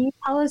 Mm-hmm. Can you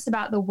tell us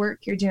about the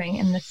work you're doing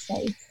in this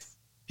space?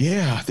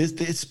 Yeah,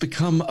 it's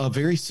become a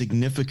very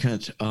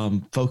significant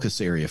focus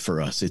area for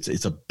us.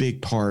 It's a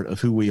big part of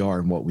who we are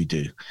and what we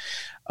do.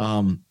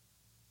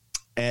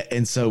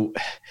 And so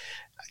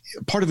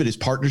part of it is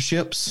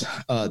partnerships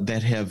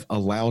that have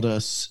allowed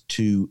us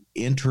to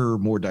enter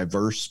more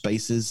diverse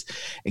spaces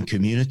and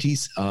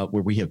communities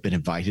where we have been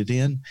invited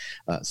in.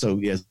 So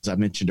as I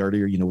mentioned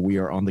earlier, we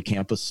are on the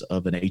campus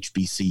of an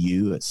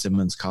HBCU at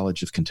Simmons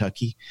College of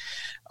Kentucky.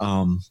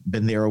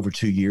 Been there over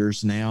 2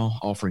 years now,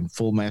 offering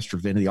full Master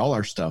of Divinity. All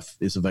our stuff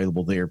is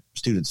available there.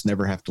 Students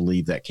never have to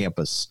leave that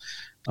campus.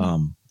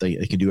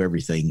 They can do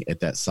everything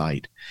at that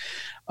site.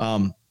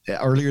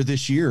 Earlier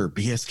this year,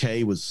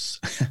 BSK was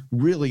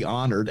really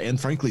honored and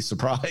frankly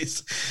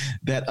surprised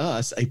that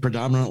us, a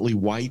predominantly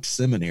white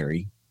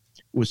seminary,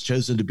 was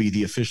chosen to be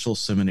the official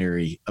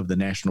seminary of the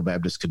National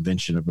Baptist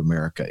Convention of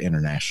America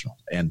International.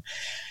 And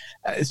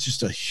it's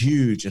just a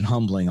huge and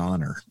humbling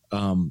honor.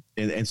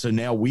 And so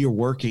now we are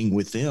working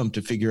with them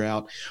to figure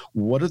out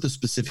what are the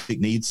specific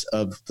needs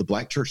of the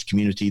Black church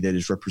community that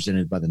is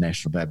represented by the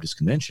National Baptist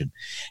Convention,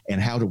 and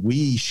how do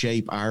we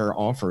shape our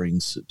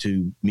offerings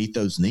to meet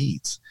those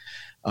needs.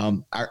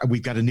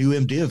 We've got a new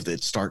MDiv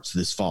that starts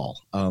this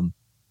fall.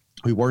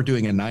 We were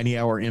doing a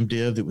 90-hour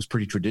MDiv that was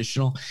pretty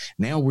traditional.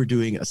 Now we're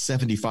doing a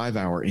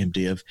 75-hour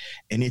MDiv,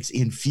 and it's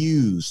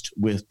infused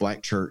with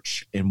Black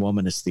church and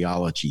womanist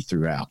theology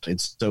throughout. And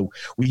so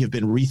we have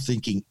been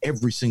rethinking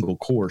every single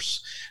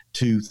course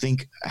to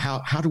think,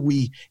 how do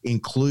we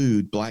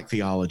include Black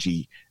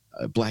theology,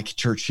 Black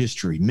church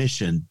history,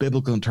 mission,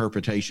 biblical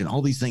interpretation,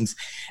 all these things.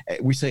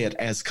 We say it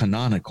as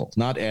canonical,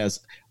 not as,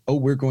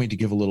 we're going to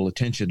give a little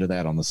attention to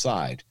that on the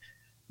side,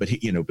 but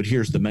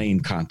here's the main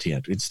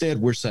content.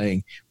 Instead, we're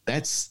saying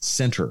that's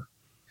center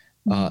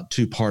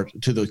to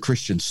the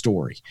Christian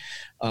story,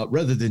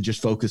 rather than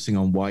just focusing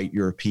on white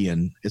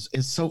European, as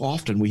so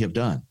often we have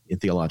done in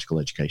theological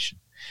education.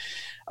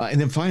 And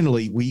then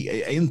finally,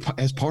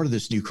 as part of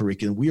this new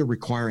curriculum, we are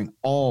requiring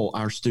all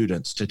our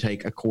students to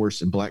take a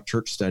course in Black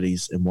church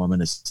studies and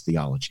womanist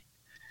theology,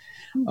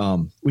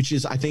 which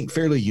is, I think,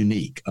 fairly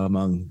unique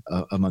among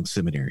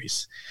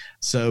seminaries.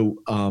 So,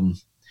 and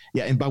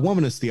by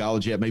womanist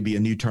theology, that may be a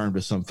new term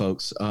to some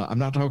folks. I'm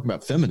not talking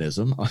about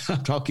feminism.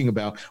 I'm talking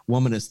about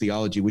womanist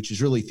theology, which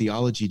is really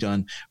theology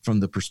done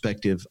from the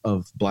perspective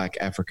of Black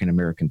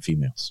African-American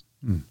females.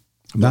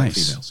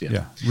 Nice. Females,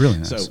 yeah, really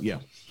nice. So, yeah.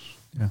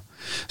 Yeah.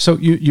 So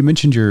you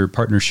mentioned your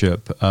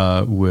partnership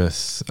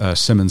with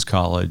Simmons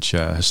College,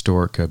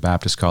 historic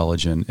Baptist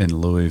college in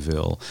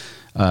Louisville.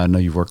 I know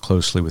you've worked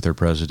closely with their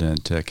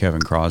president,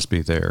 Kevin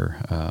Crosby,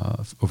 there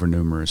over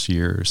numerous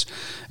years,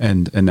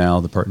 and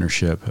now the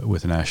partnership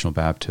with the National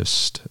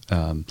Baptist.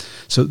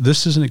 So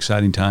this is an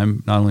exciting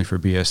time, not only for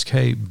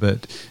BSK,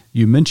 but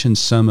you mentioned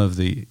some of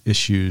the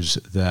issues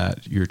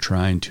that you're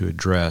trying to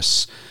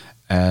address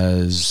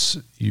as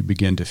you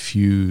begin to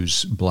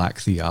fuse Black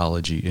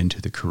theology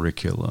into the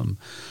curriculum.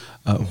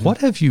 What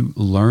have you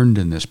learned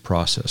in this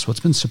process?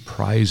 What's been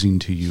surprising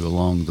to you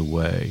along the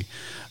way?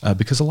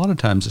 Because a lot of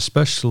times,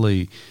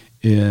 especially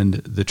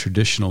in the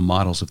traditional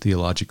models of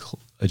theological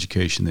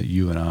education that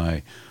you and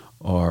I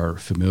are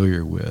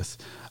familiar with,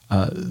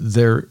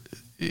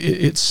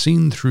 it's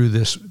seen through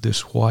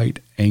this white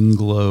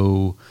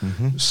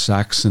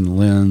Anglo-Saxon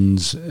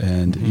lens,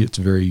 and it's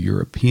very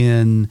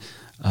European.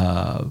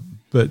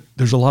 But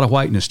there's a lot of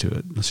whiteness to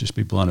it. Let's just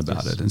be blunt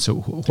about it. And so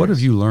what have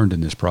you learned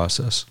in this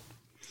process?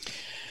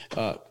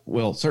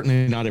 Well,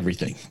 certainly not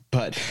everything,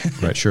 but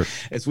right, sure.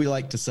 As we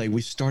like to say,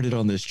 we started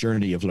on this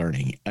journey of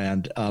learning.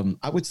 And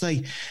I would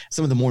say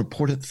some of the more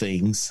important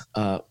things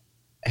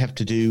have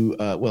to do,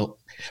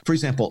 for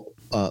example,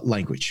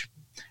 language.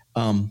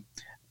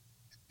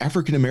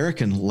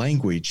 African-American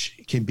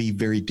language can be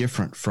very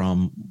different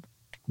from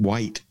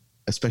white,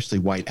 especially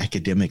white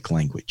academic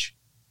language.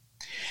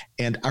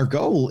 And our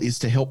goal is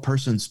to help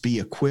persons be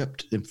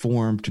equipped,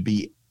 informed, to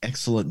be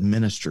excellent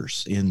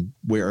ministers in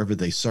wherever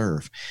they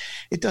serve.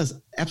 It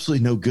does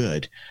absolutely no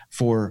good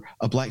for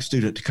a Black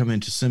student to come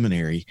into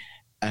seminary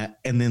and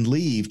then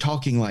leave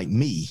talking like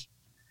me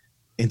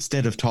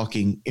instead of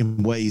talking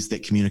in ways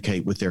that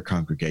communicate with their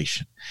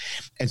congregation.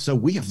 And so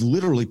we have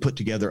literally put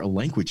together a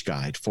language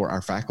guide for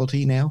our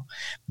faculty now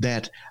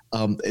that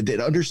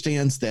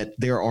understands that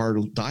there are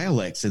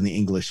dialects in the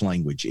English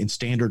language, in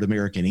standard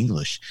American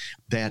English,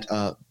 that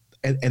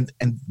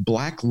and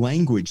Black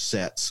language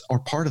sets are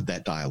part of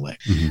that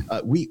dialect.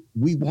 We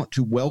want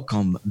to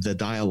welcome the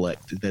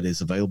dialect that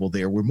is available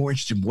there. We're more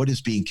interested in what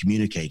is being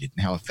communicated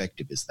and how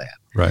effective is that.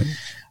 Right.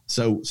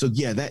 So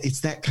yeah,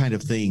 it's that kind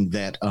of thing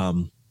that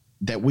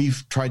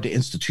we've tried to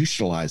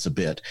institutionalize a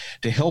bit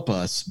to help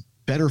us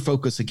better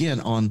focus again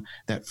on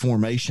that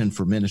formation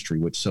for ministry,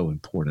 which is so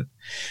important.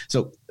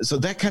 So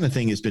that kind of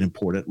thing has been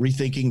important.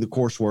 Rethinking the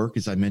coursework,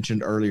 as I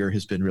mentioned earlier,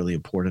 has been really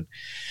important.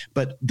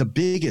 But the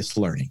biggest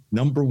learning,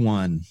 number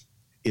one,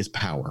 is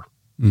power.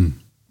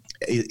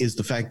 Is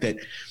the fact that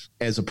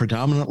as a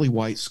predominantly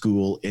white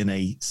school in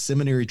a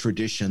seminary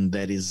tradition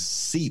that is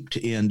seeped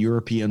in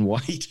European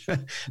white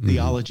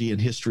theology and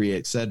history,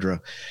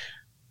 etc.,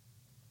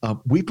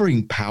 we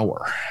bring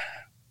power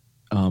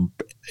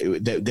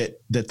that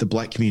the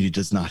Black community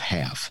does not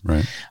have.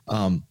 Right.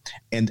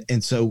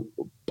 And so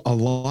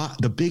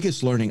the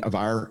biggest learning of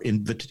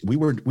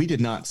we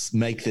did not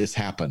make this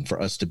happen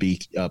for us to be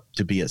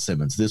at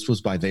Simmons. This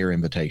was by their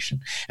invitation.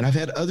 And I've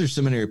had other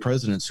seminary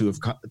presidents who have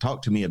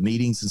talked to me at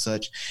meetings and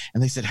such,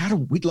 and they said,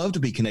 we'd love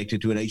to be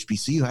connected to an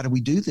HBCU. How do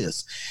we do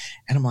this?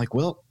 And I'm like,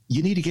 well,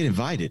 you need to get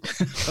invited.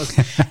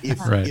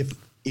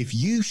 If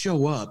you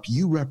show up,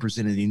 you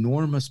represent an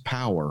enormous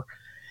power,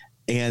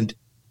 and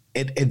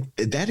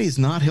that is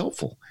not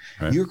helpful.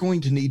 Right. You're going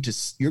to need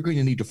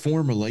to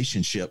form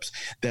relationships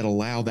that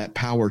allow that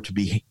power to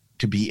be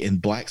in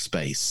Black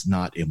space,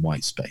 not in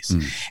white space.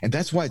 And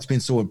that's why it's been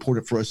so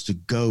important for us to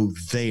go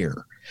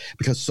there,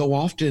 because so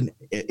often,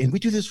 and we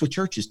do this with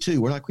churches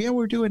too. We're like, yeah,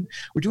 we're doing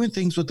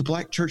things with the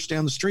Black church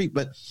down the street,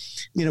 but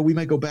we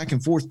may go back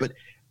and forth, but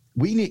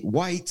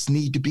whites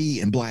need to be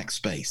in Black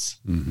space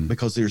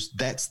because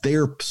that's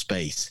their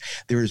space.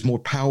 There is more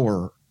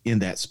power in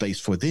that space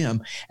for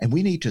them. And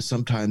we need to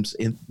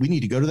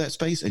go to that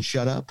space and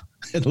shut up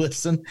and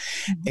listen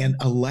and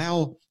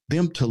allow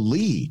them to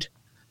lead.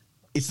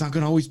 It's not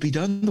going to always be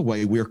done the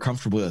way we're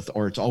comfortable with,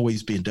 or it's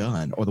always been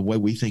done, or the way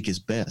we think is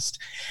best.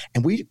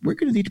 And we're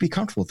going to need to be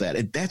comfortable with that.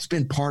 And that's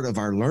been part of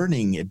our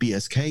learning at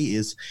BSK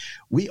is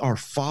we are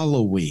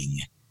following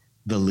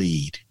the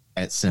lead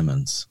at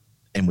Simmons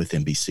and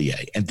within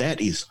BCA. And that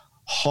is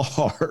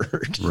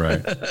hard.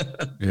 Right.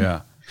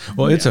 Yeah.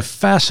 Well, it's a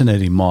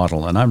fascinating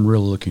model, and I'm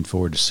really looking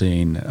forward to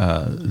seeing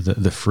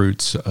the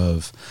fruits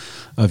of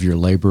your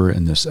labor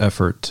in this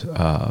effort.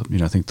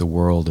 I think the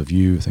world of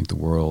you. I think the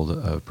world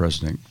of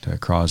President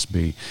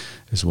Crosby,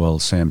 as well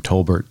as Sam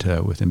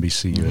Tolbert with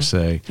NBC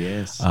USA.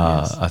 Yes,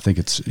 yes. I think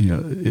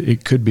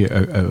it could be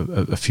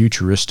a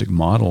futuristic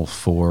model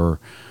for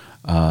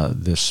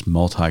this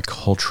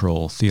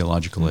multicultural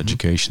theological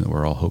education that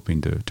we're all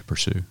hoping to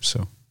pursue.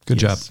 So, good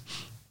job.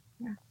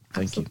 Yeah,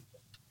 thank you.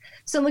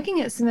 So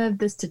looking at some of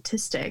the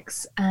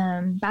statistics,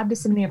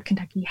 Baptist Seminary of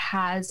Kentucky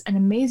has an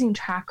amazing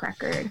track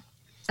record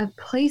of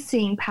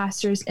placing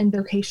pastors in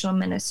vocational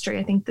ministry.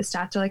 I think the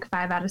stats are like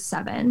 5 out of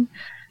 7,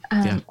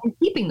 and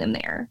keeping them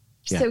there.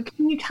 Yeah. So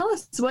can you tell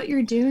us what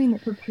you're doing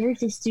that prepares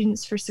your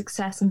students for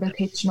success in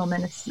vocational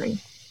ministry?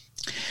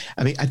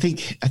 I mean, I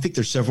think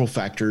there's several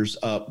factors.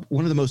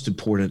 One of the most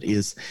important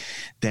is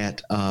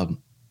that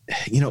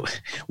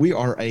we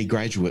are a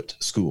graduate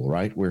school,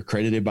 right? We're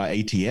accredited by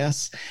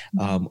ATS.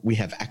 We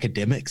have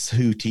academics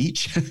who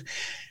teach,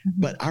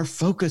 but our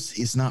focus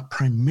is not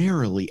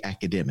primarily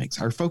academics.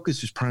 Our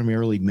focus is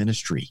primarily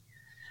ministry.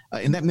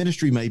 And that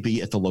ministry may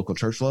be at the local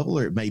church level,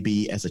 or it may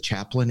be as a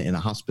chaplain in a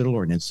hospital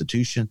or an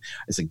institution,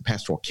 as a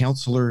pastoral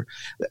counselor,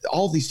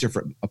 all these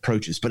different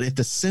approaches. But at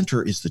the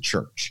center is the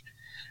church.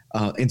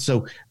 And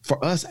so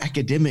for us,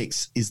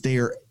 academics is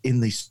there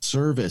in the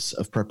service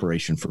of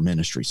preparation for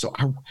ministry. So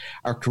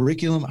our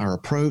curriculum, our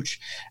approach,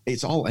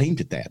 it's all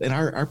aimed at that. And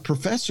our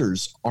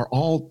professors are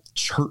all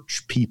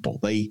church people.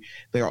 They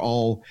are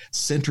all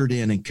centered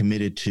in and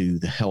committed to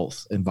the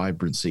health and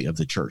vibrancy of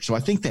the church. So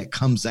I think that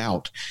comes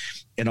out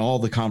in all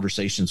the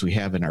conversations we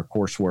have in our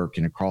coursework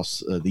and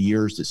across the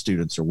years that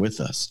students are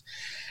with us.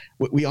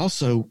 We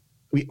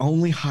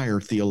only hire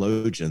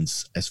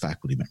theologians as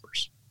faculty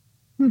members.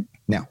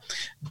 Now,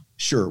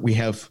 sure, we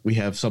have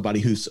somebody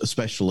who's a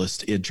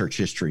specialist in church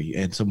history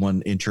and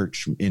someone in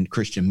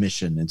Christian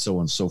mission and so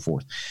on and so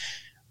forth.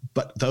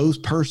 But those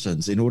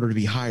persons, in order to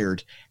be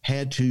hired,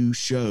 had to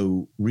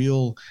show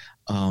real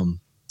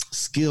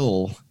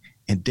skill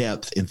and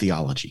depth in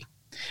theology.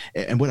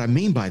 And what I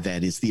mean by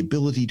that is the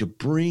ability to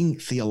bring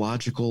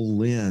theological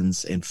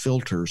lens and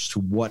filters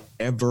to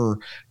whatever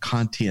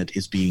content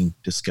is being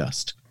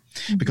discussed.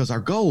 Because our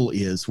goal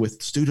is,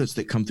 with students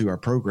that come through our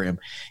program,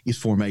 is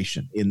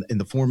formation. And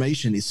the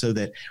formation is so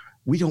that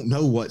we don't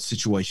know what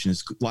situation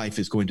life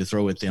is going to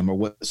throw at them or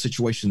what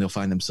situation they'll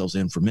find themselves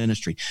in for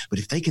ministry. But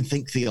if they can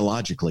think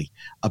theologically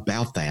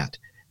about that,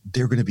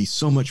 they're going to be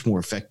so much more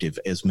effective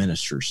as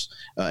ministers,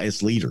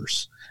 as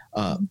leaders,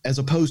 as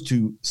opposed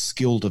to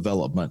skill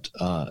development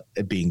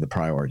being the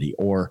priority,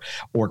 or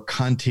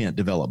content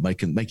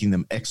development, making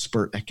them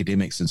expert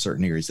academics in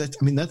certain areas.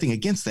 Nothing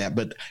against that,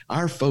 but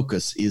our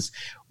focus is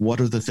what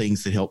are the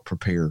things that help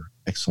prepare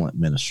excellent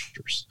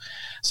ministers.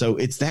 So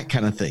it's that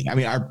kind of thing. I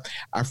mean,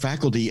 our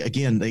faculty,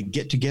 again, they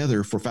get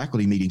together for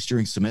faculty meetings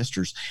during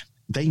semesters.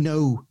 They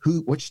know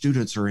what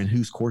students are in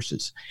whose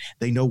courses.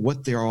 They know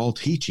what they're all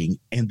teaching,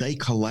 and they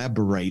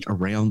collaborate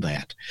around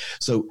that.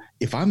 So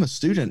if I'm a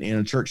student in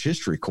a church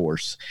history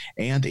course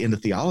and in a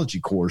theology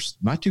course,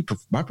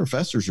 my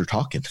professors are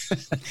talking,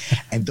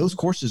 and those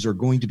courses are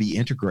going to be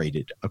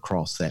integrated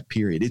across that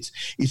period.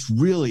 It's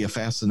really a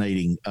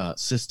fascinating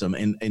system.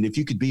 And if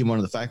you could be in one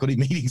of the faculty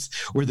meetings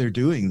where they're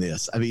doing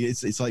this, I mean,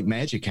 it's like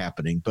magic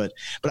happening. But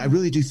I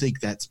really do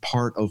think that's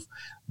part of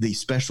the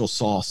special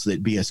sauce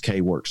that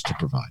BSK works to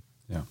provide.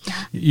 Yeah.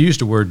 You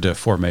used a word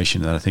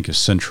formation that I think is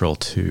central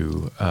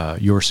to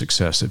your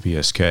success at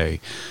BSK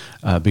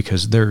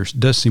because there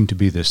does seem to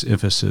be this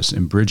emphasis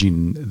in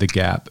bridging the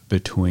gap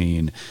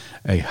between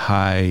a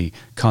high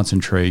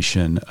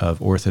concentration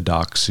of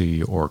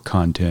orthodoxy or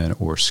content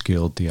or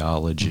skilled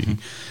theology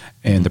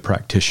and the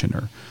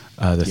practitioner.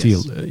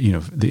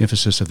 The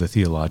emphasis of the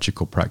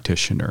theological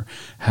practitioner.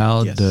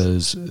 How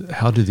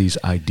do these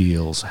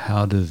ideals,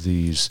 how do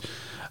these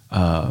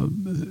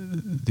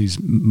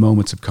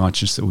moments of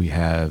conscience that we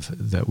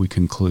have that we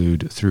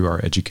conclude through our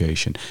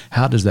education,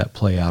 how does that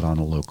play out on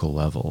a local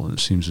level? And it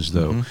seems as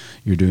though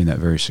you're doing that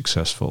very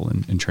successful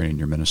in training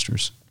your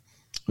ministers.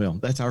 Well,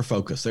 that's our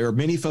focus. There are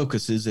many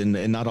focuses, and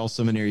not all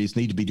seminaries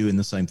need to be doing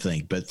the same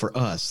thing. But for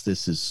us,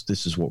 this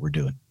is what we're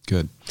doing.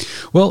 Good.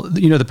 Well,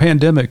 the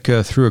pandemic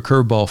threw a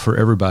curveball for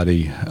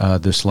everybody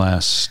this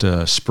last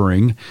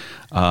spring,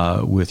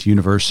 with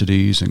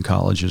universities and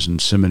colleges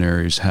and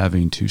seminaries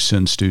having to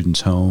send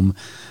students home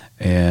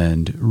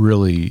and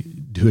really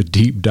do a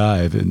deep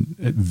dive and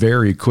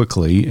very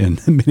quickly in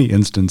many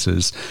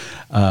instances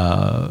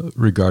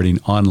regarding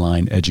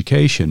online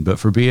education. But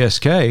for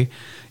BSK,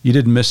 you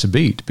didn't miss a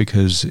beat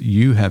because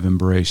you have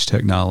embraced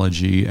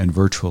technology and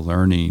virtual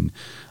learning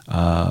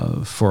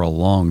for a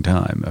long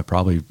time,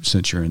 probably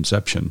since your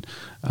inception,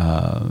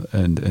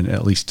 and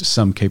at least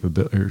some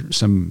capability or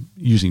some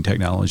using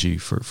technology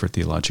for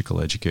theological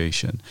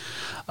education.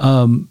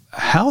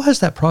 How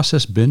has that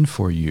process been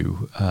for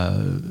you,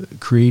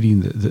 creating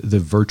the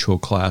virtual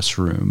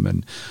classroom,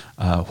 and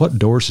what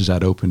doors has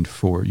that opened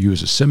for you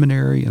as a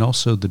seminary, and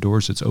also the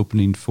doors it's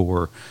opening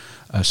for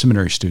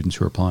seminary students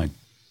who are applying?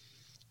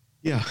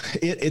 Yeah,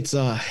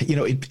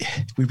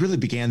 we really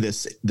began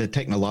the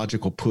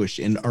technological push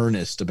in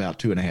earnest about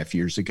 2.5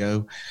 years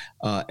ago,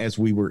 as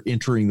we were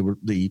entering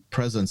the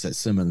presence at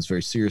Simmons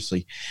very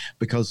seriously,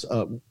 because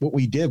what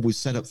we did was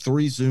set up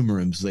 3 Zoom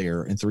rooms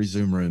there and 3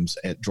 Zoom rooms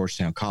at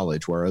Georgetown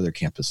College, where our other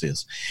campus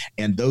is,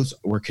 and those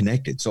were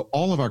connected. So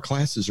all of our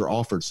classes are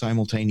offered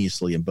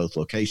simultaneously in both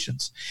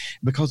locations.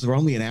 Because they're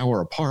only an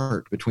hour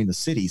apart between the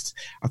cities,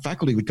 our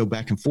faculty would go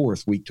back and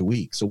forth week to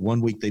week. So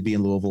one week they'd be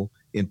in Louisville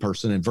in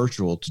person and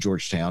virtual to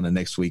Georgetown, and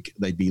next week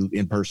they'd be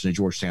in person in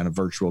Georgetown and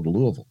virtual to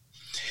Louisville.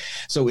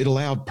 So it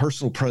allowed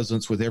personal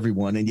presence with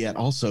everyone, and yet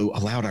also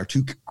allowed our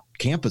 2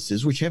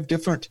 campuses, which have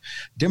different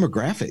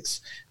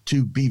demographics,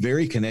 to be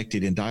very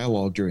connected in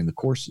dialogue during the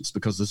courses,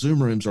 because the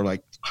Zoom rooms are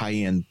like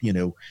high-end,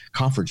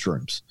 conference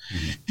rooms.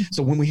 Mm-hmm.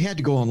 So when we had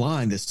to go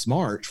online this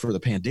March for the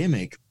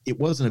pandemic, it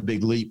wasn't a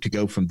big leap to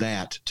go from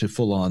that to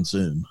full-on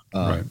Zoom,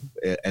 right,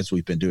 as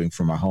we've been doing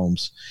from our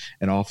homes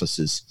and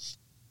offices.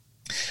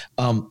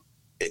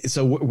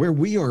 So where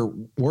we are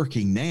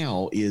working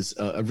now is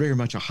a very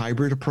much a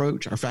hybrid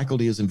approach. Our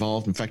faculty is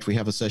involved. In fact, we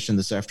have a session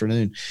this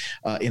afternoon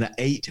in an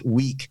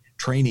 8-week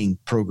training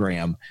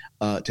program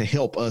to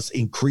help us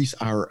increase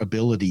our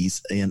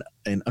abilities in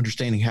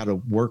understanding how to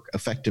work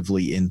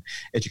effectively in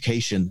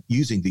education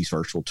using these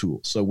virtual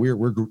tools. So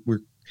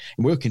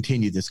we'll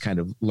continue this kind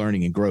of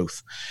learning and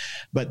growth,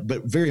 but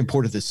very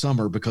important this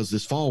summer, because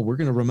this fall we're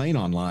going to remain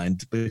online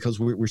because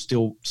we're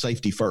still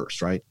safety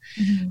first, right?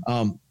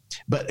 Mm-hmm.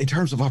 But in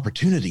terms of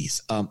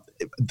opportunities,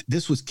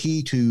 this was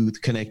key to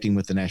connecting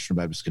with the National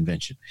Baptist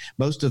Convention.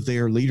 Most of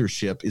their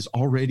leadership is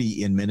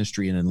already in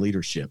ministry and in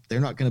leadership.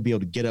 They're not going to be able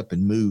to get up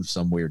and move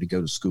somewhere to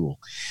go to school.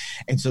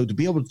 And so to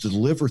be able to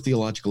deliver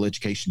theological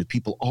education to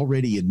people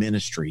already in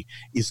ministry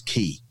is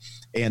key.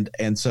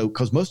 And so,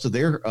 because most of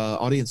their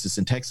audience is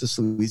in Texas,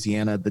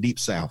 Louisiana, the Deep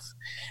South.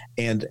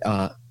 And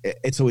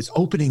so it's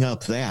opening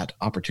up that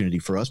opportunity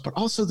for us, but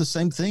also the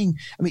same thing.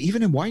 I mean,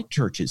 even in white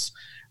churches,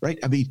 right?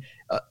 I mean,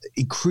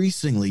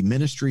 increasingly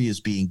ministry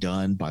is being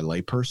done by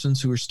laypersons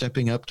who are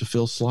stepping up to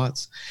fill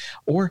slots,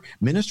 or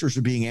ministers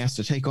are being asked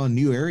to take on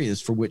new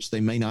areas for which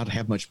they may not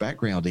have much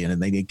background in,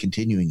 and they need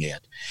continuing ed.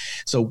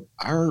 So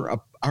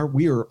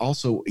we are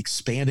also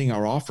expanding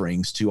our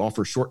offerings to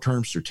offer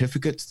short-term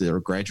certificates that are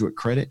graduate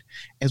credit,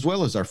 as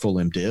well as our full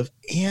MDiv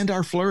and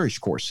our Flourish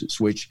courses,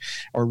 which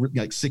are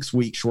like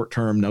 6-week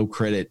short-term, no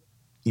credit,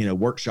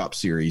 workshop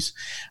series.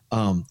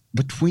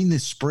 Between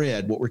this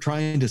spread, what we're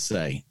trying to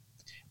say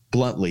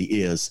bluntly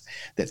is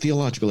that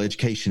theological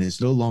education is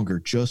no longer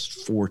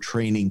just for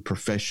training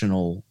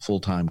professional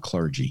full-time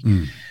clergy.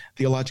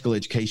 Theological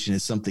education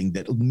is something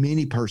that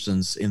many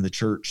persons in the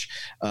church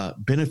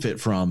benefit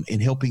from in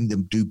helping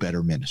them do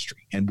better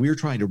ministry. And we're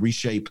trying to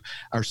reshape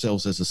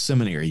ourselves as a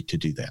seminary to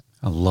do that.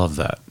 I love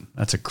that.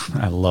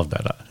 I love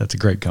that. That's a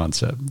great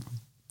concept.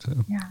 So.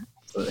 Yeah,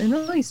 absolutely. And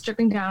really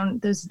stripping down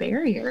those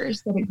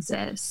barriers that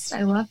exist.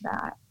 I love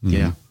that.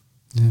 Yeah.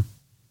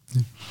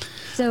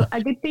 So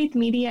a Good Faith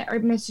Media, or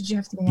Mitch, did you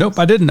have something else? Nope,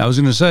 I didn't. I was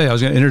going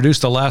to introduce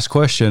the last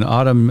question.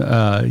 Autumn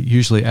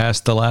usually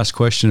asks the last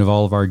question of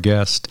all of our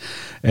guests,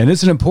 and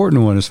it's an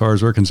important one as far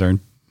as we're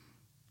concerned.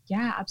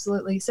 Yeah,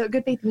 absolutely. So at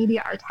Good Faith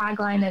Media, our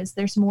tagline is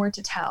 "There's more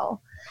to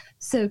tell."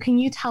 So can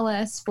you tell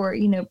us, for,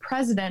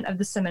 president of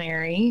the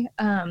seminary,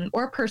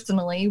 or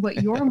personally,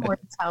 what your more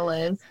to tell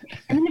is?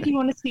 And then if you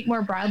want to speak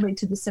more broadly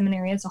to the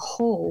seminary as a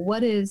whole,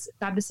 what is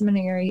Baptist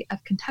Seminary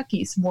of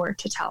Kentucky's more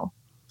to tell?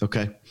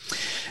 Okay.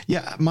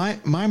 Yeah, my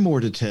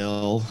more to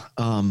tell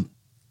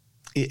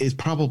is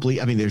probably,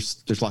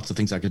 there's lots of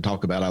things I could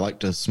talk about. I like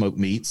to smoke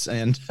meats,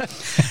 and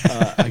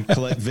I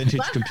collect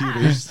vintage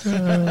computers.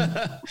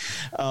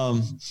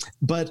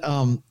 But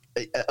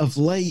of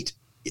late,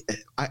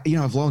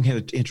 I've long had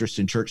an interest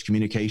in church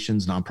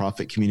communications,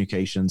 nonprofit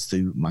communications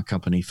through my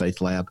company, Faith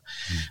Lab.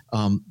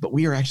 But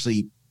we are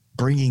actually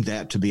bringing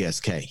that to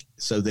BSK,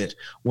 so that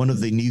one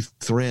of the new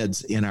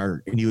threads in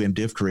our new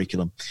MDiv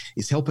curriculum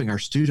is helping our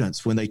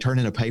students when they turn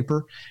in a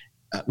paper.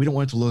 We don't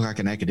want it to look like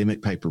an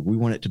academic paper. We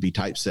want it to be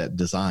typeset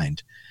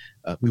designed.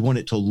 We want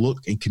it to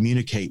look and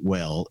communicate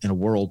well in a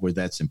world where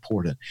that's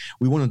important.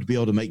 We want them to be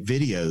able to make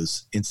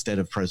videos instead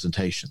of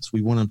presentations.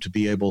 We want them to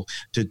be able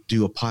to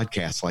do a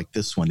podcast like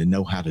this one and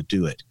know how to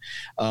do it,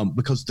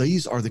 because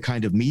these are the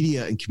kind of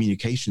media and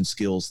communication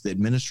skills that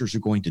ministers are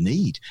going to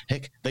need.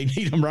 Heck, they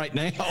need them right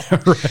now.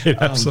 Right,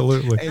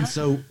 absolutely. And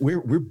so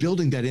we're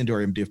building that into our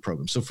MDiv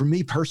program. So for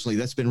me personally,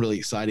 that's been really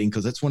exciting,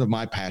 because that's one of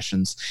my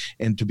passions,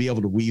 and to be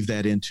able to weave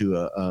that into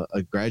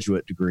a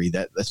graduate degree,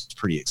 that's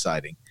pretty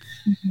exciting.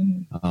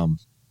 Mm-hmm.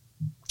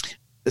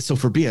 So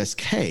for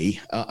BSK,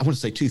 I want to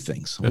say two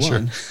things. One,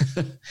 sure.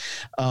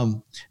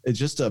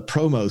 Just a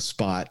promo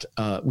spot.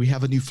 We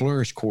have a new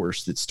Flourish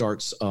course that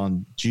starts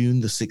on June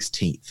the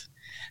 16th.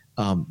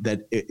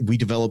 We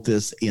developed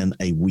this in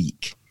a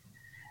week.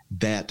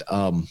 And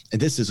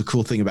this is a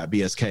cool thing about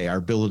BSK, our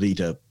ability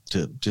to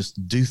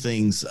just do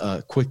things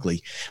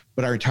quickly.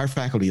 But our entire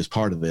faculty is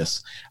part of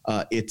this.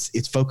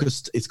 It's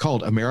focused. It's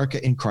called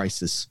America in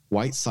Crisis: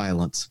 White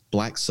Silence,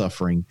 Black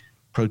Suffering,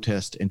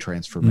 Protest and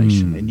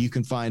Transformation. And you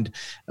can find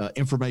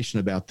information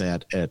about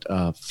that at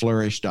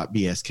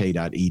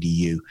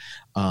flourish.bsk.edu.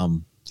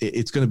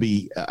 It's going to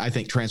be, I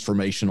think,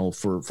 transformational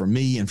for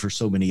me and for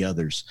so many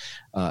others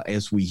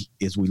as we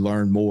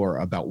learn more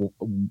about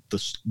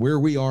where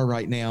we are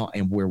right now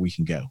and where we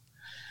can go.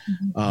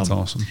 That's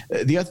awesome.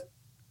 The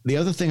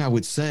other thing I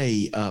would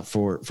say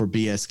for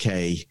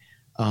BSK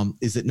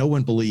is that no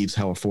one believes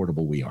how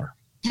affordable we are.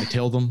 I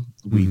tell them,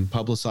 we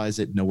publicize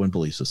it, no one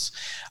believes us.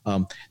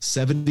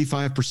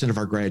 75% of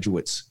our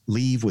graduates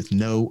leave with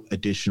no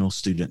additional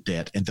student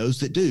debt. And those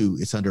that do,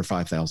 it's under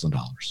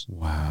 $5,000.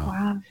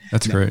 Wow.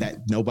 That's great.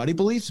 That nobody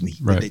believes me,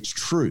 right. But it's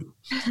true.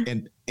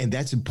 And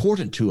that's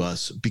important to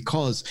us,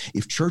 because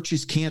if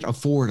churches can't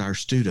afford our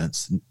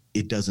students,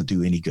 it doesn't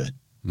do any good.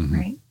 Mm-hmm.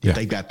 Right. If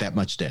they've got that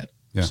much debt.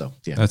 Yeah. So,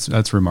 yeah.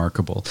 That's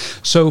remarkable.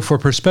 So for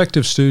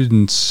prospective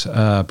students,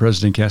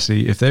 President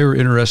Cassidy, if they were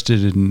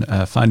interested in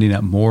finding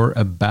out more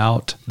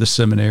about the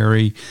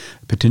seminary,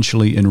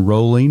 potentially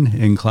enrolling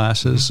in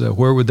classes,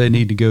 where would they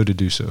need to go to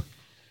do so?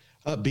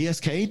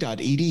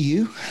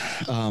 bsk.edu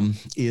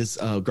is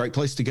a great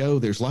place to go.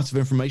 There's lots of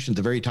information at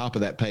the very top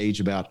of that page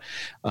about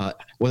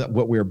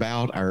what we're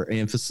about, our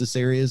emphasis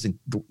areas,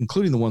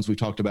 including the ones we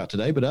talked about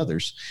today, but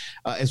others,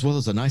 as well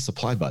as a nice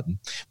apply button.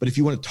 But if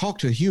you want to talk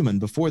to a human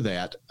before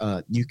that,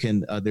 you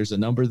can. There's a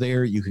number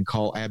there. You can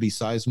call Abby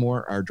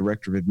Sizemore, our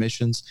director of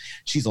admissions.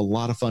 She's a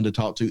lot of fun to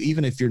talk to,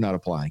 even if you're not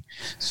applying.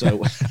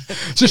 So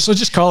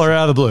just call her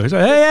out of the blue.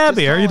 Hey,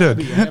 Abby, how are you doing?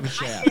 Have a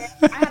chat.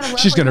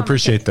 She's going to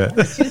appreciate that.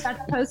 She was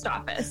at the post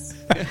office.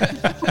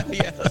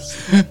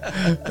 Yes.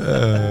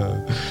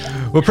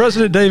 Well,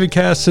 President David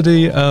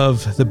Cassidy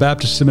of the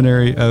Baptist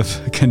Seminary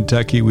of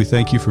Kentucky, we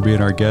thank you for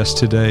being our guest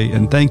today,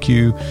 and thank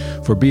you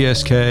for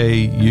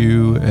BSK,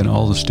 you and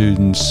all the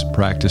students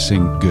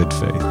practicing good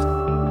faith.